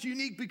Bible's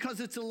unique because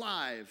it's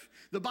alive.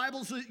 The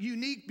Bible's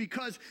unique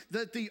because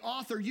the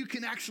author, you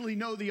can actually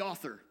know the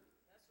author,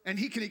 and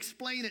he can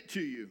explain it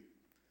to you.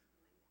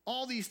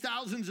 All these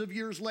thousands of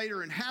years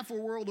later and half a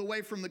world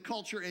away from the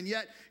culture, and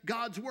yet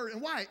God's word.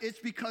 And why? It's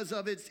because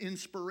of its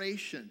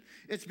inspiration.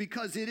 It's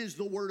because it is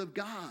the word of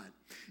God.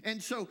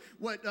 And so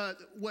what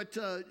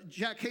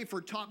Jack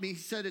Hayford taught me, he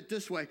said it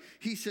this way.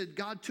 He said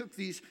God took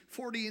these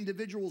 40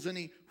 individuals and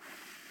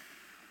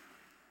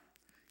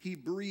he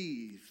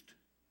breathed.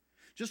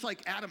 Just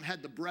like Adam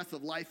had the breath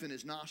of life in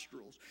his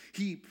nostrils,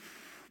 he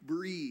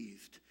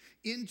breathed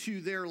into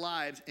their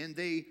lives, and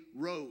they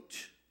wrote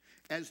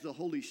as the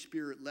Holy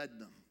Spirit led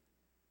them.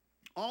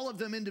 All of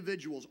them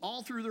individuals,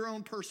 all through their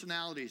own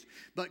personalities,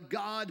 but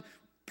God,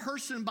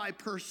 person by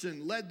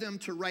person, led them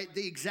to write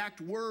the exact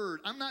word.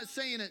 I'm not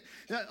saying it,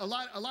 a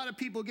lot of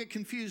people get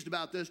confused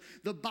about this.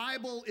 The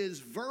Bible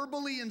is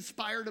verbally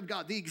inspired of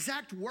God. The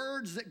exact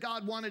words that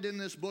God wanted in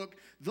this book,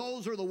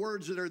 those are the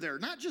words that are there.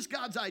 Not just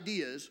God's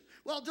ideas.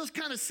 Well, just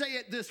kind of say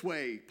it this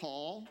way,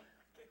 Paul.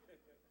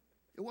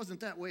 It wasn't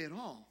that way at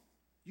all.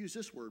 Use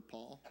this word,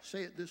 Paul.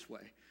 Say it this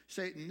way.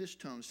 Say it in this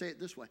tone. Say it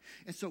this way.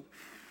 And so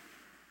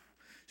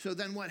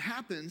then what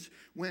happens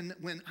when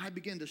I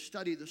begin to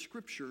study the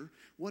scripture,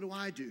 what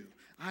do?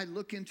 I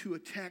look into a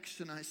text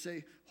and I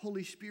say,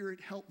 Holy Spirit,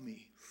 help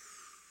me.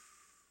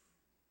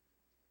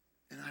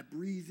 And I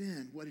breathe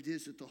in what it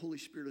is that the Holy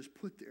Spirit has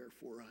put there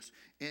for us.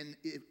 And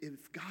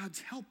if God's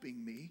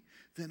helping me,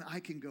 then I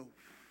can go,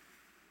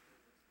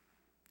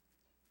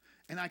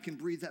 and I can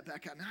breathe that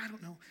back out. Now,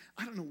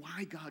 I don't know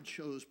why God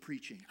chose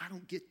preaching. I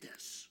don't get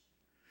this.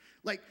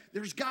 Like,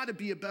 there's got to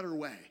be a better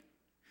way.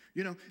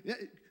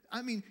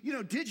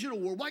 Digital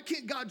world, why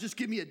can't God just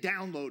give me a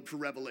download for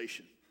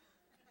Revelation?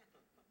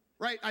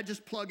 Right? I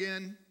just plug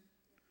in,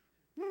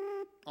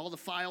 all the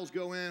files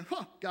go in,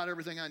 got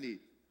everything I need.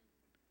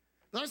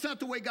 But that's not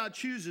the way God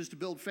chooses to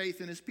build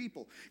faith in his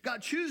people.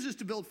 God chooses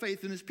to build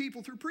faith in his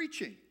people through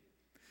preaching.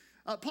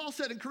 Paul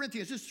said in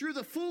Corinthians, it's through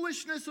the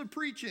foolishness of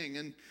preaching.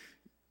 And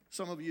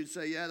some of you would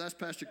say, yeah, that's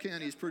Pastor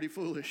Ken, he's pretty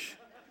foolish.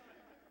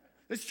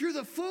 It's through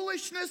the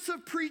foolishness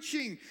of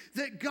preaching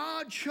that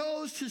God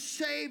chose to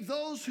save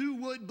those who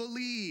would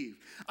believe.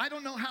 I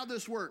don't know how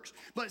this works,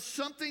 but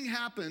something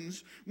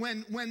happens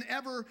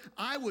whenever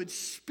I would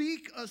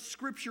speak a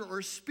scripture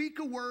or speak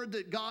a word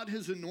that God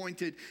has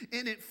anointed,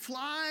 and it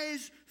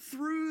flies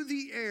through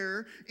the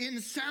air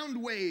in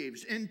sound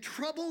waves and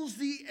troubles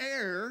the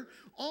air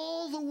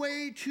all the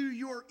way to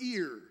your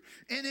ear.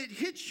 And it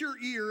hits your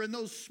ear, and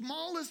those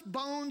smallest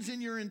bones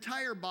in your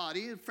entire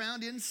body are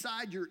found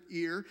inside your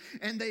ear,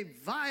 and they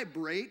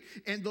vibrate,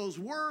 and those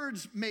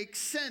words make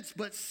sense.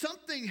 But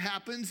something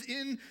happens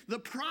in the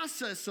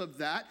process of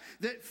that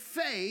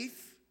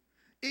faith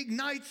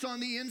ignites on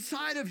the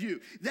inside of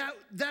you.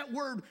 That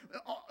word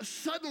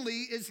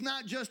suddenly is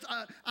not just,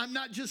 I'm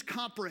not just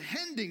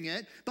comprehending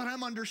it, but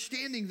I'm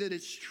understanding that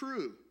it's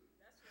true.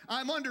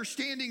 I'm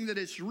understanding that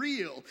it's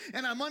real,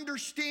 and I'm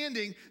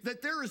understanding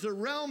that there is a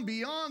realm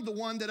beyond the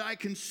one that I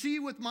can see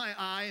with my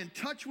eye and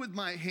touch with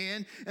my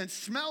hand and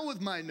smell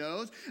with my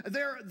nose.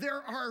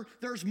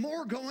 There's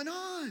more going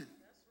on. That's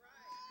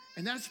right.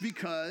 And that's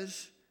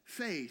because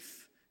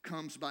faith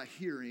comes by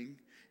hearing,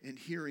 and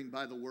hearing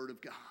by the word of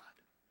God.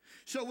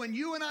 So when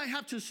you and I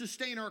have to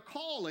sustain our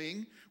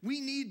calling, we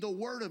need the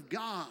word of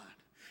God.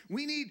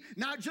 We need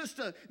not just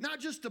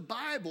a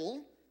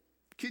Bible.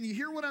 Can you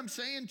hear what I'm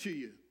saying to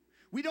you?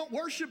 We don't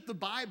worship the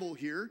Bible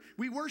here.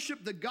 We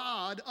worship the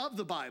God of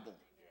the Bible.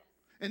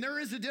 And there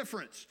is a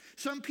difference.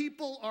 Some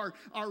people are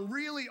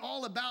really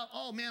all about,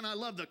 oh man, I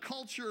love the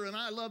culture, and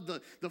I love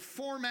the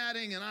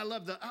formatting, and I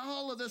love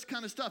all of this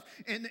kind of stuff.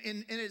 And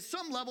at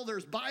some level,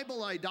 there's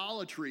Bible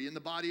idolatry in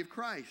the body of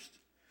Christ.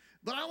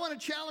 But I want to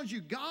challenge you.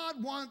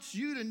 God wants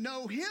you to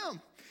know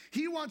him.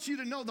 He wants you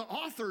to know the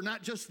author,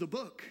 not just the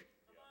book.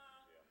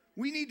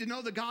 We need to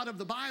know the God of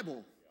the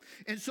Bible.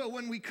 And so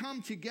when we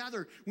come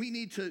together, we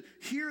need to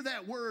hear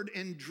that word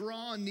and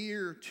draw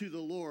near to the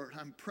Lord.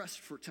 I'm pressed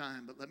for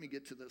time, but let me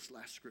get to this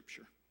last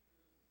scripture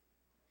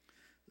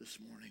this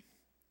morning.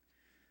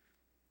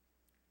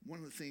 One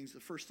of the things,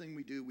 the first thing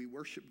we do, we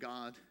worship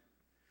God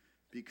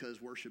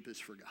because worship is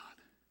for God.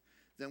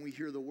 Then we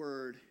hear the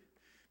word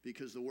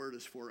because the word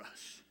is for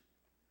us.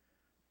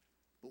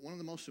 But one of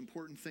the most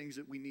important things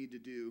that we need to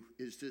do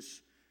is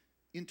this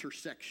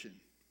intersection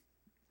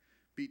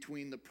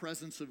between the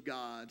presence of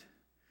God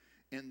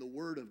and the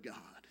word of God.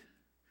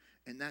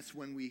 And that's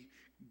when we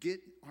get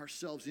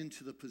ourselves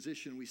into the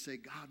position we say,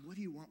 God, what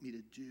do you want me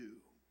to do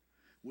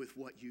with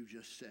what you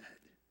just said?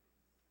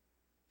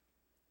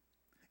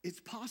 It's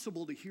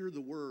possible to hear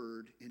the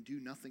word and do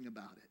nothing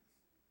about it.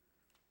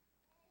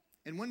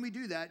 And when we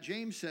do that,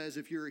 James says,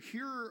 if you're a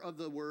hearer of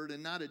the word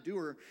and not a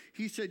doer,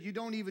 he said, you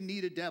don't even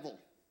need a devil.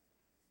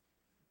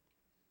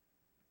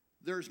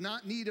 There's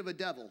not need of a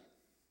devil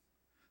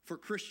for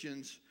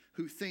Christians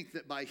who think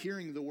that by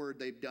hearing the word,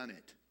 they've done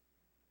it.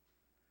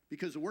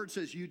 Because the word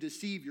says you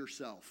deceive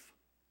yourself.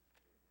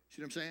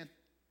 See what I'm saying?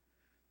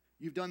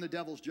 You've done the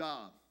devil's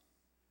job.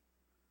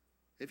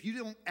 If you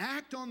don't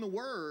act on the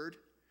word,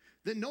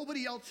 then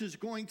nobody else is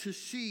going to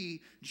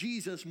see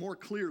Jesus more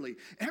clearly.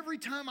 Every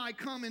time I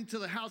come into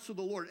the house of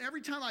the Lord,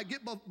 every time I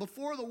get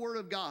before the word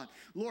of God,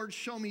 Lord,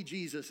 show me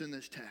Jesus in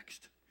this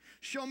text.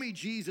 Show me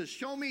Jesus.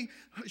 Show me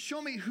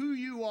who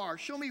you are.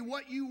 Show me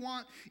what you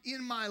want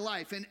in my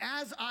life. And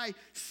as I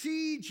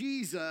see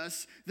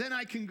Jesus, then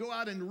I can go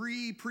out and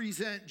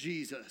represent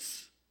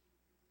Jesus.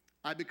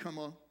 I become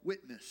a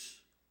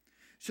witness.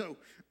 So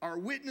our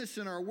witness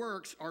and our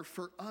works are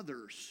for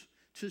others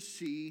to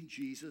see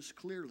Jesus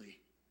clearly.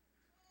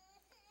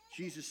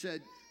 Jesus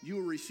said, you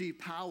will receive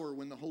power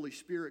when the Holy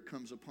Spirit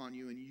comes upon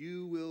you, and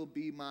you will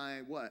be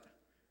my what?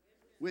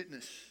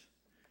 Witness.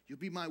 You'll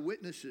be my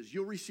witnesses.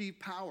 You'll receive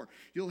power.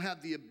 You'll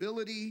have the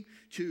ability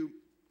to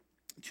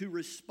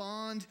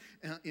respond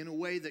in a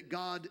way that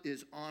God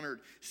is honored.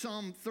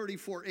 Psalm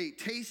 34:8,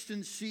 taste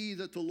and see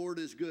that the Lord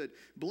is good.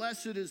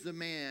 Blessed is the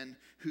man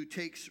who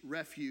takes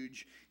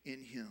refuge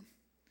in him.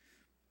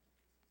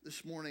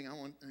 This morning, I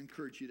want to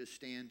encourage you to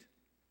stand.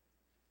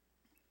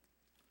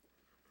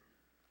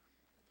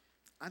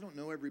 I don't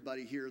know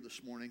everybody here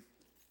this morning,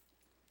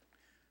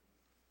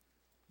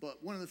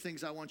 but one of the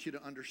things I want you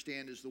to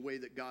understand is the way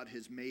that God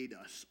has made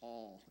us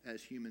all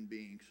as human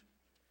beings.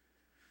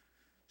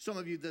 Some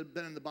of you that have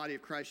been in the body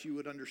of Christ, you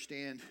would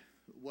understand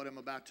what I'm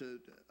about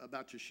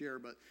to share,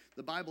 but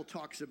the Bible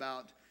talks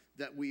about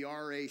that we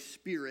are a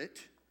spirit,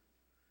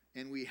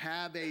 and we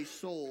have a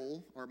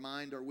soul, our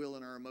mind, our will,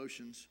 and our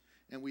emotions,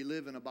 and we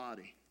live in a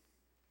body,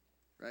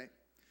 right?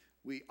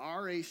 We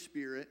are a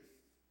spirit,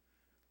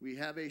 we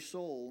have a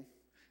soul,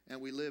 and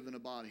we live in a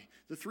body.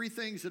 The three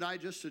things that I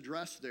just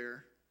addressed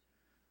there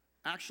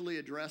actually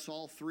address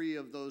all three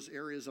of those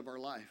areas of our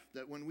life.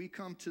 That when we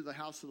come to the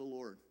house of the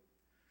Lord,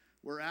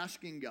 we're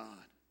asking God.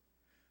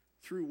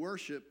 Through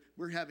worship,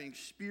 we're having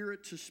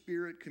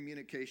spirit-to-spirit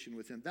communication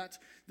with him.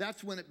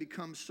 That's when it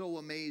becomes so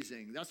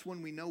amazing. That's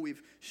when we know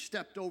we've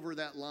stepped over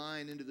that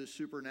line into the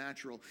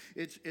supernatural.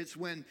 It's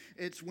when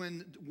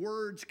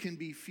words can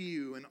be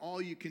few and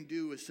all you can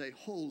do is say,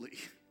 holy,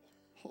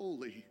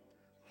 holy,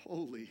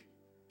 holy.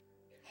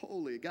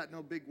 Holy. Got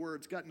no big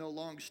words, got no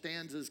long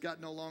stanzas,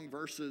 got no long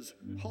verses.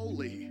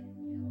 Holy.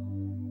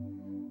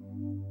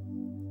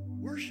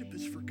 Worship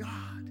is for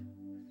God.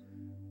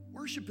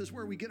 Worship is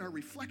where we get our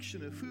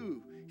reflection of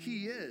who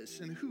he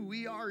is and who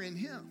we are in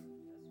him.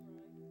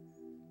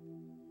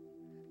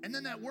 And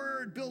then that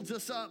word builds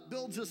us up,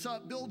 builds us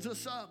up, builds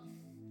us up.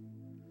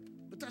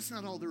 But that's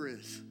not all there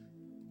is.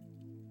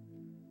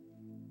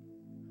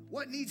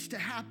 What needs to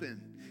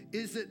happen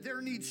is that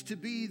there needs to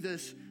be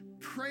this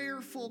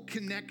prayerful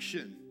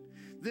connection,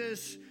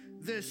 this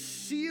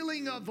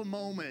sealing of a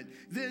moment,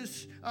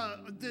 this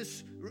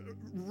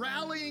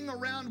rallying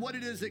around what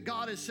it is that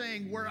God is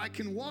saying, where I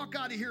can walk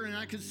out of here and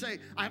I can say,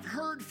 I've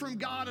heard from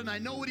God and I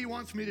know what he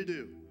wants me to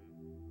do.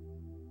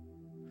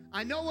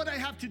 I know what I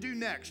have to do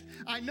next.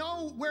 I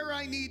know where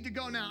I need to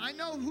go now. I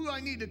know who I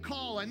need to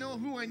call. I know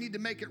who I need to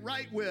make it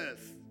right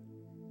with.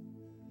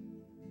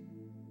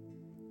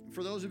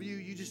 For those of you,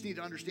 you just need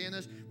to understand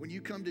this. When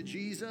you come to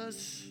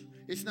Jesus,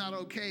 it's not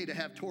okay to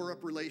have tore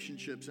up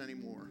relationships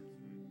anymore.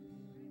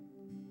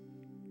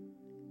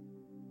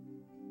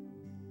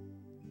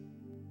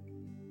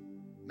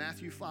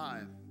 Matthew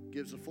 5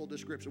 gives a full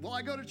description. Well,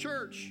 I go to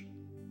church,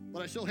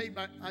 but I still hate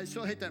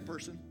that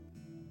person.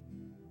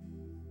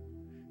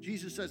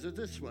 Jesus says it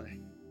this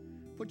way.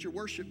 Put your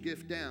worship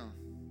gift down.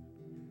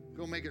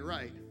 Go make it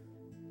right.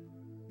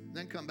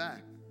 Then come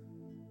back.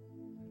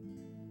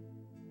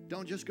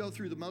 Don't just go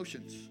through the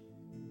motions.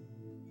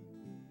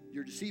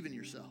 You're deceiving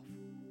yourself.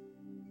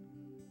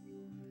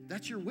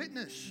 That's your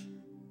witness.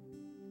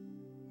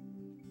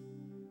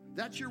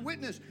 That's your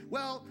witness.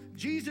 Well,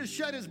 Jesus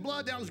shed his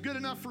blood. That was good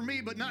enough for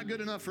me, but not good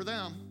enough for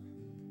them.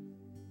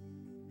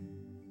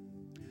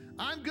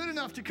 I'm good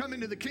enough to come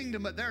into the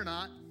kingdom, but they're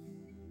not.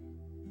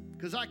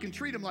 Because I can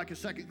treat them like a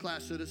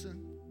second-class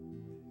citizen.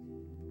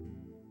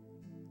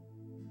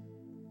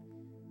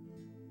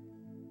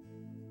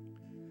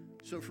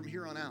 So from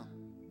here on out,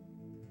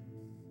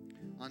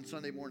 on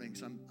Sunday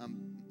mornings, I'm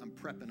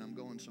prepping, I'm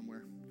going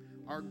somewhere.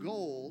 Our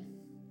goal,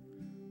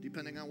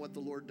 depending on what the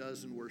Lord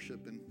does in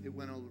worship, and it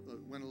went a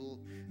little,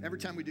 every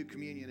time we do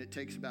communion, it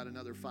takes about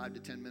another 5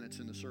 to 10 minutes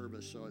in the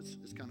service, so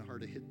it's kind of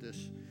hard to hit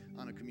this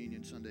on a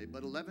communion Sunday.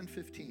 But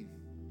 11:15,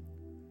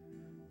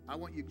 I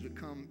want you to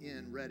come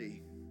in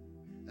ready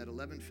at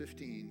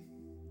 11:15,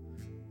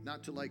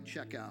 not to like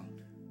check out,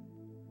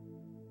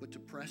 but to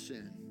press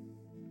in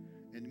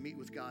and meet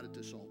with God at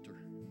this altar.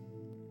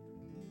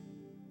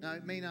 Now,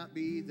 it may not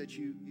be that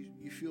you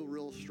feel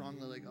real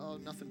strongly like, oh,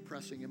 nothing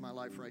pressing in my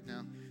life right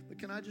now. But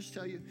can I just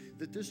tell you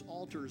that this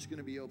altar is going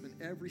to be open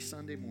every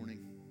Sunday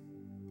morning.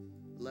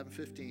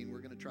 11:15,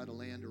 we're going to try to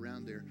land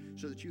around there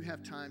so that you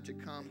have time to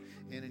come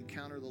and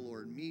encounter the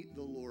Lord, meet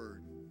the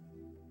Lord.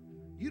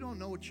 You don't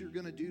know what you're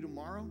going to do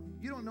tomorrow.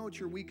 You don't know what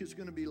your week is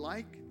going to be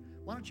like.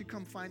 Why don't you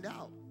come find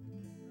out?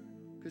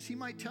 Because he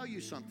might tell you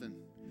something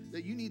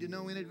that you need to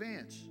know in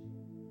advance.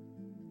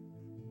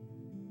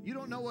 You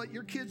don't know what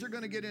your kids are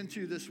going to get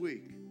into this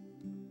week.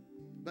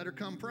 Better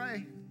come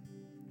pray.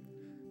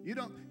 You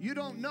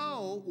don't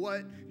know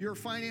what your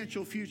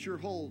financial future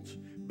holds.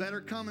 Better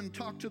come and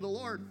talk to the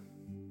Lord,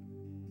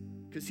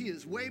 because he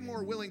is way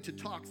more willing to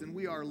talk than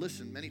we are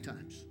listen many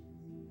times.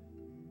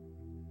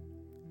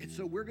 And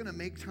so we're going to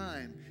make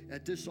time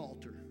at this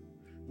altar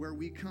where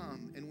we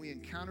come and we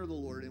encounter the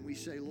Lord and we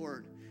say,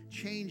 Lord,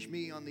 change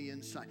me on the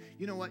inside.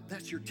 You know what?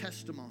 That's your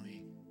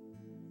testimony.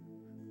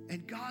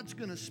 And God's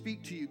going to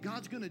speak to you.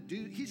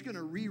 He's going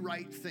to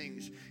rewrite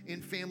things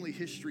in family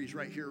histories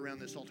right here around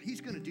this altar.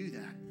 He's going to do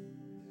that.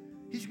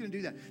 He's going to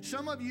do that.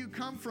 Some of you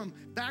come from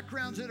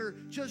backgrounds that are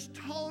just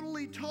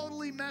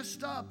totally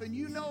messed up, and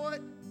you know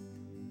it.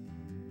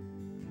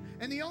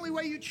 And the only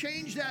way you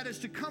change that is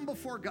to come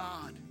before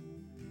God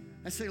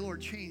and say,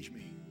 Lord, change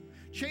me.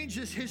 Change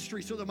this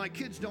history so that my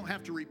kids don't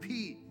have to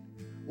repeat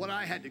what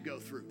I had to go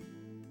through.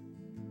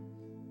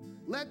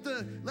 Let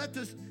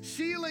the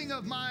ceiling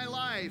of my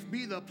life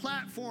be the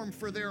platform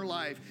for their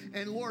life.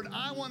 And Lord,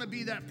 I want to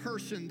be that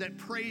person that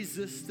prays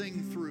this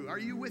thing through. Are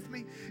you with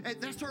me? And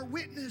that's our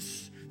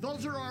witness.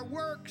 Those are our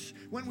works.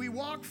 When we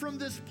walk from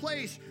this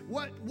place,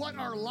 what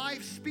our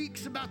life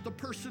speaks about the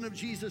person of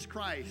Jesus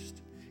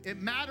Christ.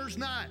 It matters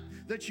not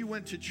that you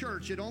went to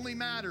church. It only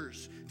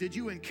matters, did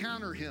you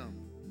encounter him?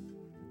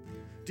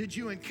 Did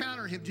you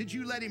encounter him? Did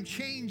you let him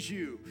change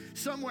you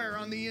somewhere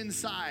on the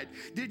inside?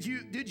 Did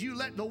you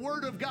let the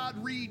Word of God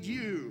read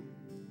you?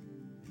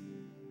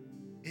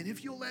 And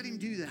if you'll let him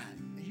do that,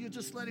 and you'll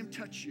just let him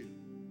touch you,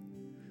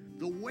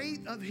 the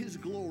weight of his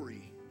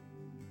glory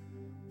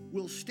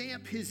will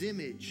stamp his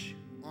image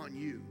on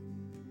you.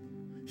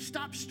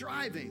 Stop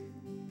striving.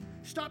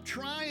 Stop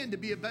trying to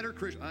be a better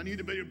Christian. I need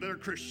to be a better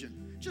Christian.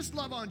 Just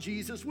love on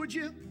Jesus, would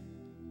you?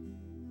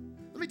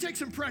 Let me take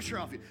some pressure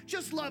off you.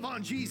 Just love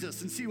on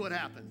Jesus and see what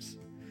happens.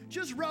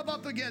 Just rub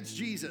up against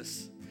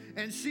Jesus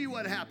and see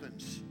what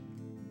happens.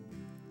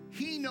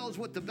 He knows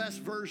what the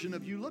best version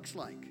of you looks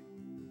like.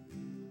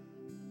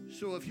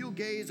 So if you'll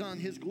gaze on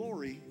his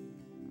glory,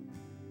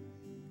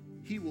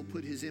 he will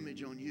put his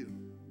image on you.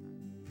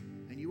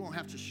 And you won't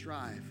have to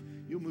strive.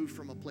 You'll move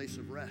from a place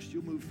of rest.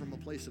 You'll move from a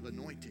place of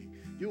anointing.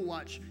 You'll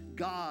watch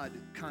God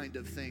kind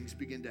of things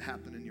begin to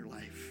happen in your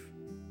life.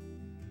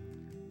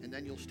 And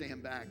then you'll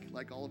stand back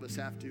like all of us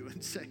have to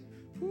and say,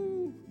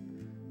 whoo,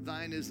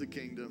 thine is the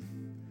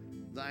kingdom.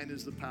 Thine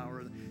is the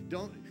power.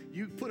 Don't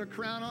you put a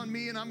crown on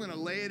me and I'm going to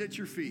lay it at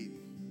your feet.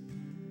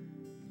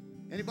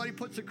 Anybody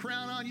puts a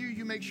crown on you,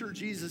 you make sure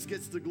Jesus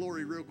gets the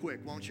glory real quick,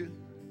 won't you?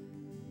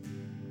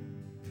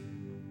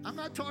 I'm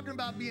not talking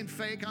about being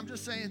fake. I'm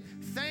just saying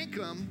thank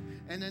him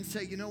and then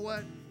say, you know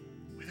what?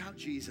 Without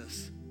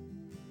Jesus,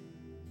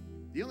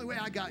 the only way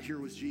I got here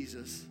was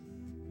Jesus.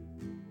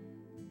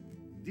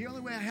 The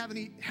only way I have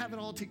it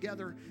all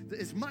together,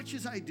 as much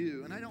as I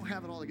do, and I don't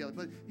have it all together,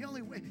 but the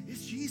only way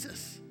is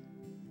Jesus.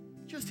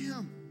 Just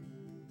him.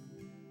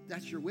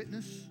 That's your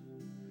witness.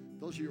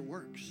 Those are your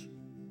works.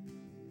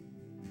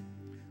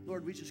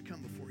 Lord, we just come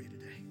before you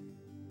today.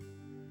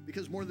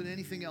 Because more than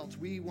anything else,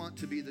 we want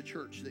to be the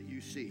church that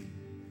you see.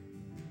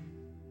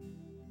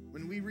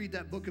 When we read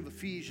that book of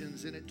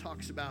Ephesians and it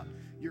talks about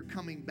you're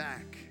coming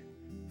back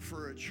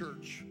for a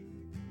church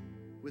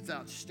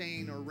without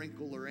stain or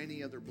wrinkle or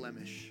any other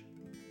blemish.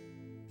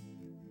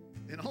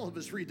 And all of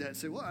us read that and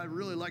say, well, I'd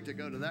really like to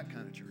go to that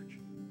kind of church.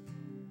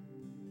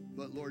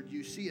 But Lord,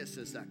 you see us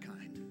as that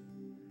kind.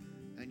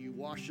 And you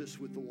wash us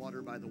with the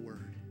water by the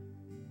word.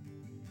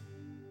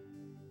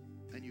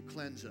 And you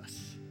cleanse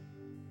us.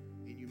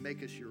 And you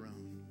make us your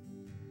own.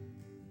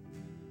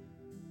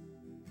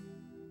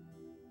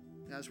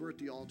 As we're at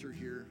the altar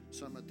here,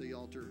 some at the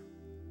altar,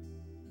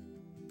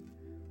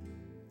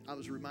 I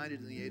was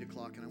reminded in the 8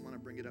 o'clock, and I want to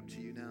bring it up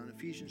to you now. In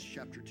Ephesians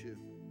chapter 2,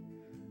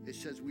 it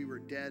says we were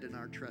dead in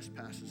our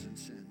trespasses and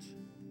sins.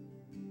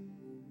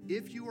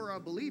 If you are a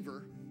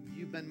believer,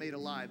 you've been made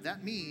alive.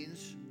 That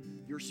means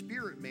your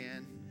spirit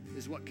man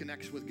is what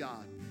connects with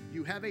God.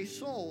 You have a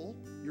soul,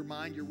 your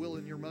mind, your will,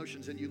 and your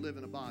emotions, and you live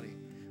in a body.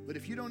 But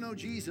if you don't know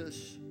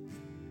Jesus,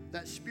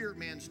 that spirit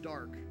man's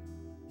dark.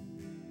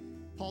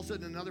 Paul said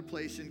in another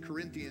place in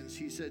Corinthians,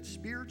 he said,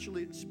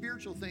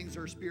 spiritual things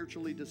are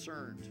spiritually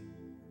discerned.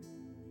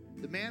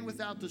 The man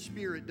without the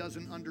Spirit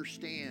doesn't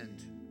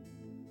understand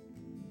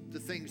the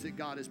things that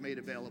God has made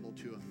available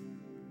to him.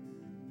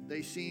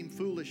 They seem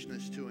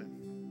foolishness to him.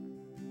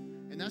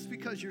 And that's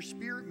because your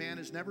spirit man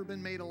has never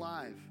been made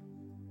alive.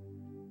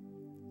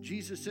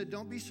 Jesus said,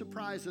 don't be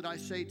surprised that I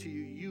say to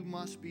you, you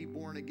must be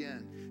born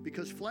again.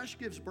 Because flesh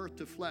gives birth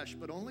to flesh,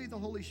 but only the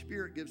Holy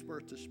Spirit gives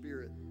birth to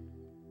spirit.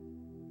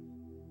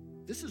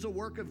 This is a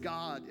work of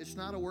God. It's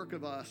not a work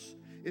of us.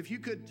 If you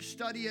could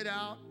study it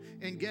out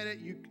and get it,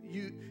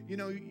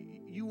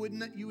 you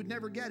would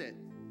never get it.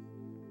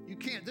 You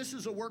can't. This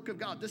is a work of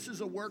God. This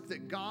is a work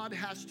that God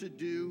has to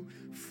do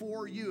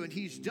for you. And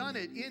he's done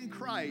it in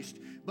Christ,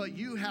 but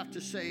you have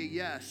to say,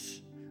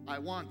 yes, I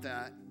want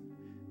that.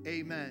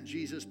 Amen.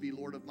 Jesus be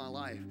Lord of my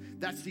life.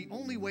 That's the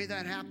only way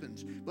that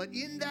happens. But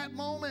in that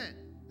moment,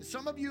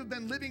 Some of you have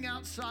been living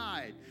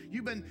outside.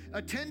 You've been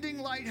attending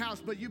Lighthouse,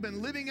 but you've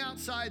been living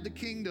outside the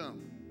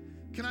kingdom.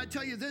 Can I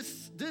tell you,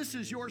 this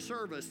is your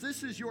service.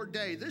 This is your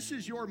day. This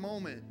is your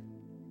moment.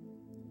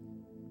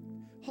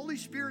 Holy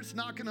Spirit's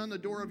knocking on the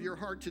door of your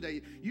heart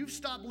today. You've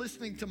stopped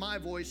listening to my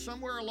voice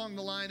somewhere along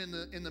the line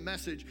in the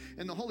message,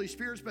 and the Holy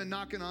Spirit's been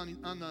knocking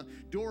on the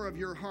door of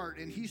your heart,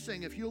 and he's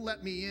saying, if you'll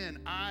let me in,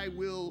 I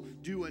will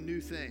do a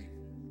new thing.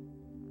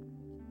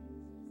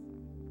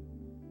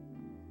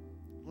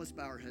 Let's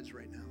bow our heads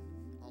right now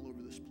all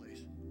over this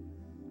place,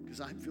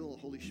 because I feel the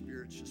Holy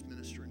Spirit's just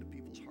ministering to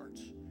people's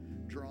hearts,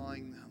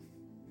 drawing them.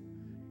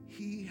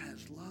 He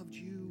has loved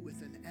you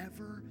with an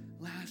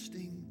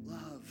everlasting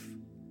love,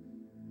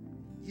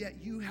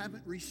 yet you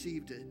haven't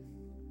received it.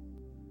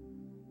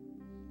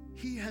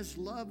 He has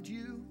loved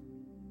you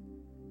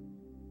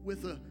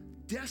with a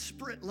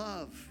desperate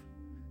love,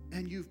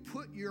 and you've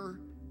put your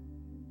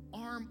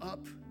arm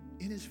up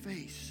in his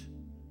face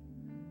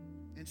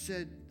and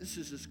said, this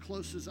is as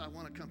close as I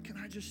want to come. Can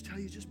I just tell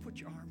you, just put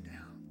your arm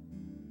down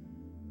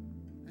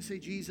and say,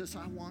 Jesus,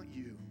 I want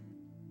you.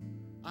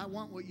 I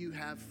want what you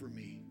have for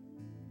me.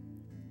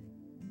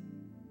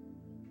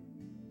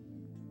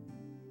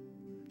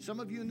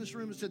 Some of you in this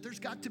room have said, there's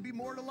got to be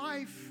more to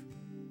life.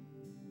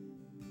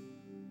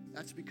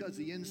 That's because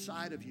the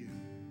inside of you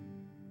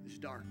is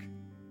dark.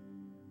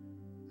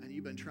 And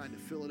you've been trying to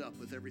fill it up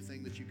with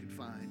everything that you could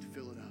find.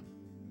 Fill it up.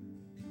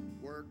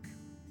 Work,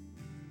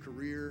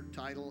 career,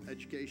 title,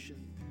 education.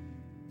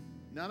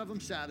 None of them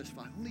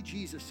satisfy. Only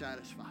Jesus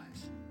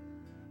satisfies.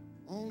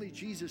 Only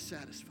Jesus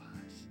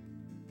satisfies.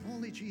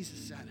 Only Jesus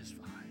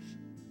satisfies.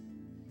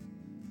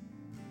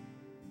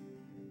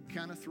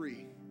 Count of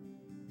 3.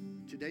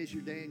 Today's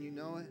your day and you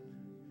know it.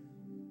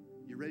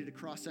 You're ready to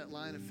cross that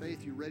line of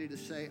faith. You're ready to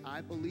say, I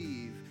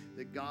believe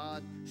that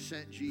God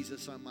sent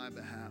Jesus on my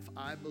behalf.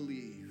 I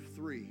believe.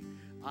 3,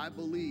 I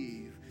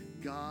believe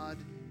God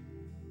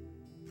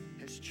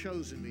has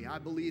chosen me. I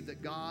believe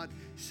that God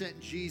sent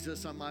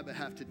Jesus on my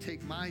behalf to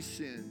take my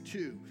sin.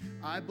 2,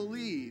 I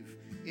believe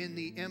in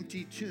the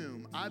empty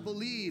tomb. I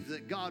believe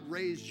that God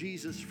raised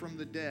Jesus from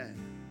the dead.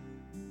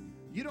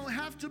 You don't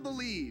have to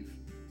believe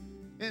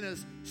in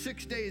his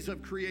 6 days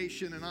of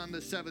creation, and on the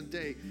 7th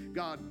day,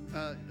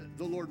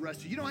 the Lord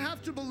rested. You don't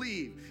have to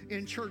believe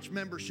in church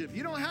membership.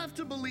 You don't have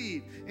to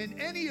believe in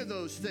any of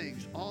those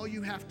things. All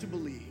you have to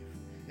believe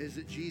is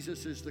that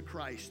Jesus is the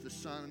Christ, the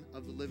Son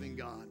of the living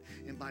God.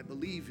 And by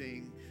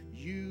believing,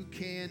 you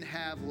can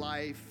have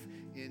life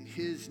in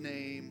his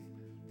name.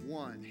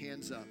 1,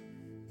 hands up.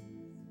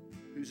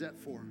 Who's that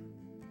for?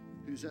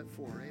 Who's that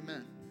for?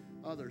 Amen.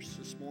 Others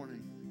this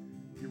morning,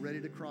 you're ready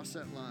to cross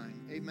that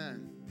line.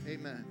 Amen.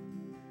 Amen.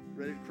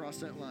 Ready to cross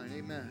that line.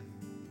 Amen.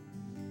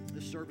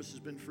 This service has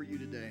been for you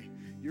today.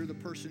 You're the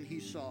person he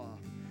saw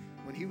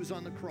when he was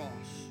on the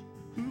cross,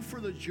 who for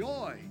the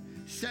joy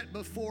set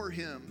before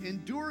him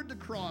endured the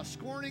cross,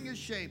 scorning his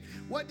shame.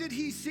 What did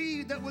he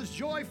see that was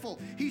joyful?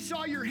 He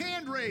saw your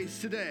hand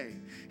raised today.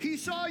 He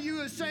saw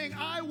you as saying,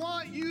 I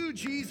want you,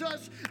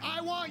 Jesus. I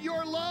want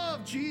your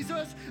love,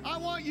 Jesus. I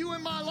want you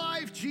in my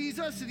life,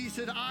 Jesus. And he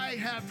said, I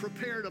have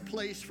prepared a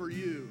place for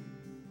you.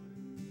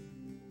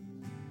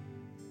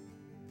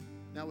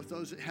 Now, with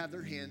those that have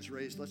their hands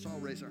raised, let's all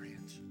raise our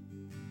hands.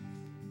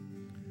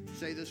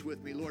 Say this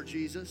with me. Lord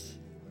Jesus,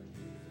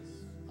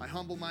 I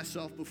humble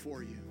myself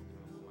before you.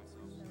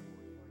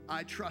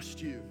 I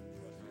trust you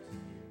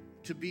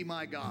to be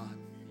my God,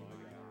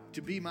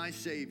 to be my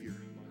Savior,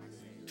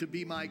 to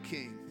be my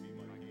King.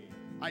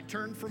 I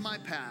turn from my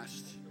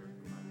past,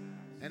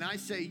 and I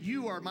say,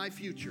 you are my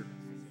future.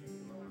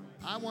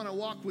 I want to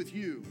walk with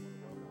you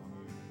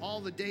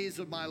all the days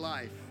of my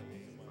life.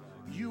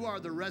 You are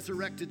the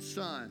resurrected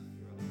Son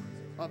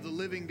of the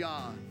living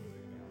God,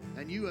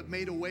 and you have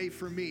made a way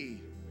for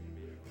me.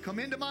 Come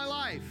into my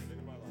life.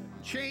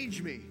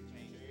 Change me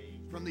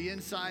from the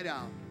inside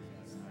out.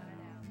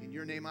 In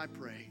your name I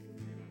pray.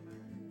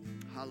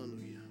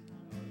 Hallelujah.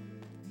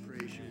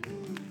 Praise you,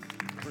 Lord.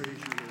 Praise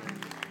you,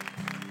 Lord.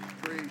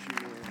 Praise you,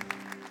 Lord.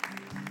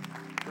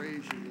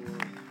 Praise you,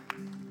 Lord.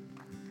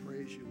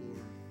 Praise you,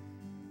 Lord.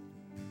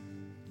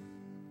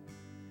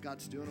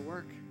 God's doing a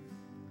work.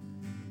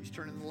 He's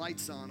turning the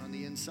lights on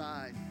the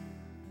inside.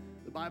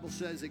 The Bible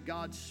says that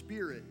God's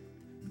Spirit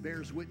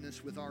bears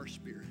witness with our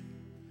spirit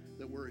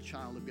that we're a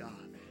child of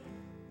God.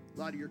 A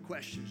lot of your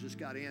questions just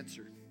got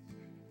answered.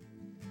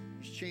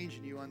 He's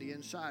changing you on the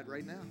inside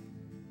right now.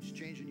 He's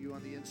changing you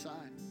on the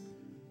inside.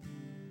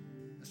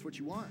 That's what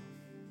you want.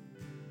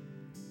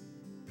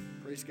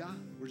 Praise God.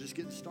 We're just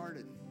getting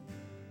started.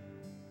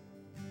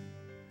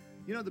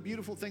 You know, the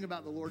beautiful thing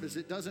about the Lord is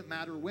it doesn't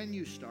matter when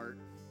you start.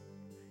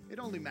 It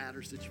only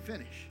matters that you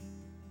finish.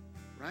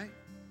 Right?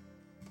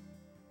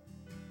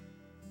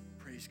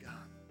 Praise God.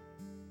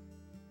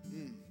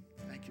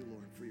 Thank you,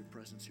 Lord, for your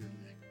presence here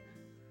today.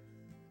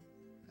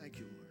 Thank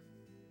you, Lord.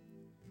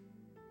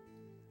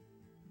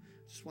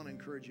 Just want to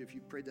encourage you, if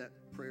you prayed that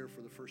prayer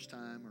for the first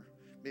time or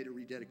made a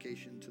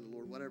rededication to the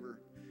Lord, whatever,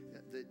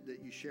 that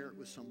you share it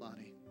with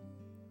somebody.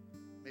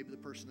 Maybe the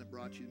person that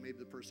brought you, maybe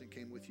the person that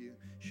came with you,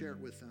 share it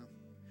with them.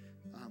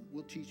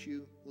 We'll teach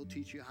you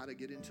how to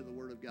get into the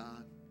Word of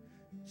God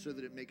so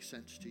that it makes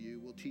sense to you.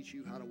 We'll teach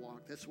you how to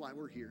walk. That's why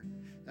we're here.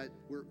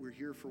 We're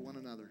here for one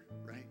another,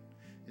 right?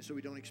 And so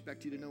we don't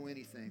expect you to know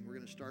anything. We're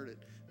going to start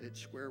at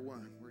square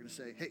one. We're going to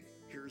say, hey,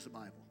 here's a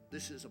Bible.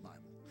 This is a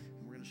Bible.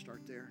 And we're going to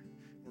start there.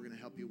 We're going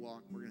to help you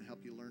walk. We're going to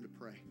help you learn to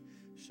pray.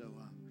 So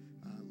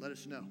let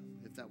us know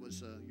if that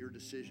was your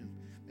decision,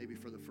 maybe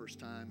for the first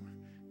time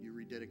you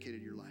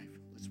rededicated your life.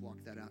 Let's walk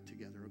that out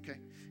together, okay?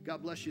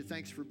 God bless you.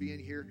 Thanks for being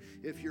here.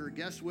 If you're a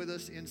guest with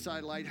us,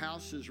 Inside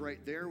Lighthouse is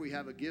right there. We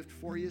have a gift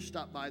for you.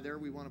 Stop by there.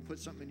 We want to put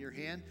something in your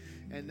hand.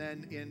 And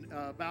then in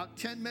about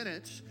 10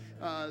 minutes,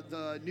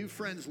 the New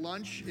Friends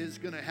Lunch is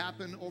going to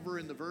happen over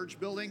in the Verge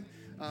building.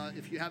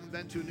 If you haven't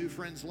been to a New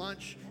Friends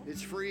Lunch,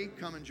 it's free.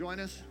 Come and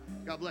join us.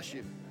 God bless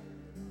you.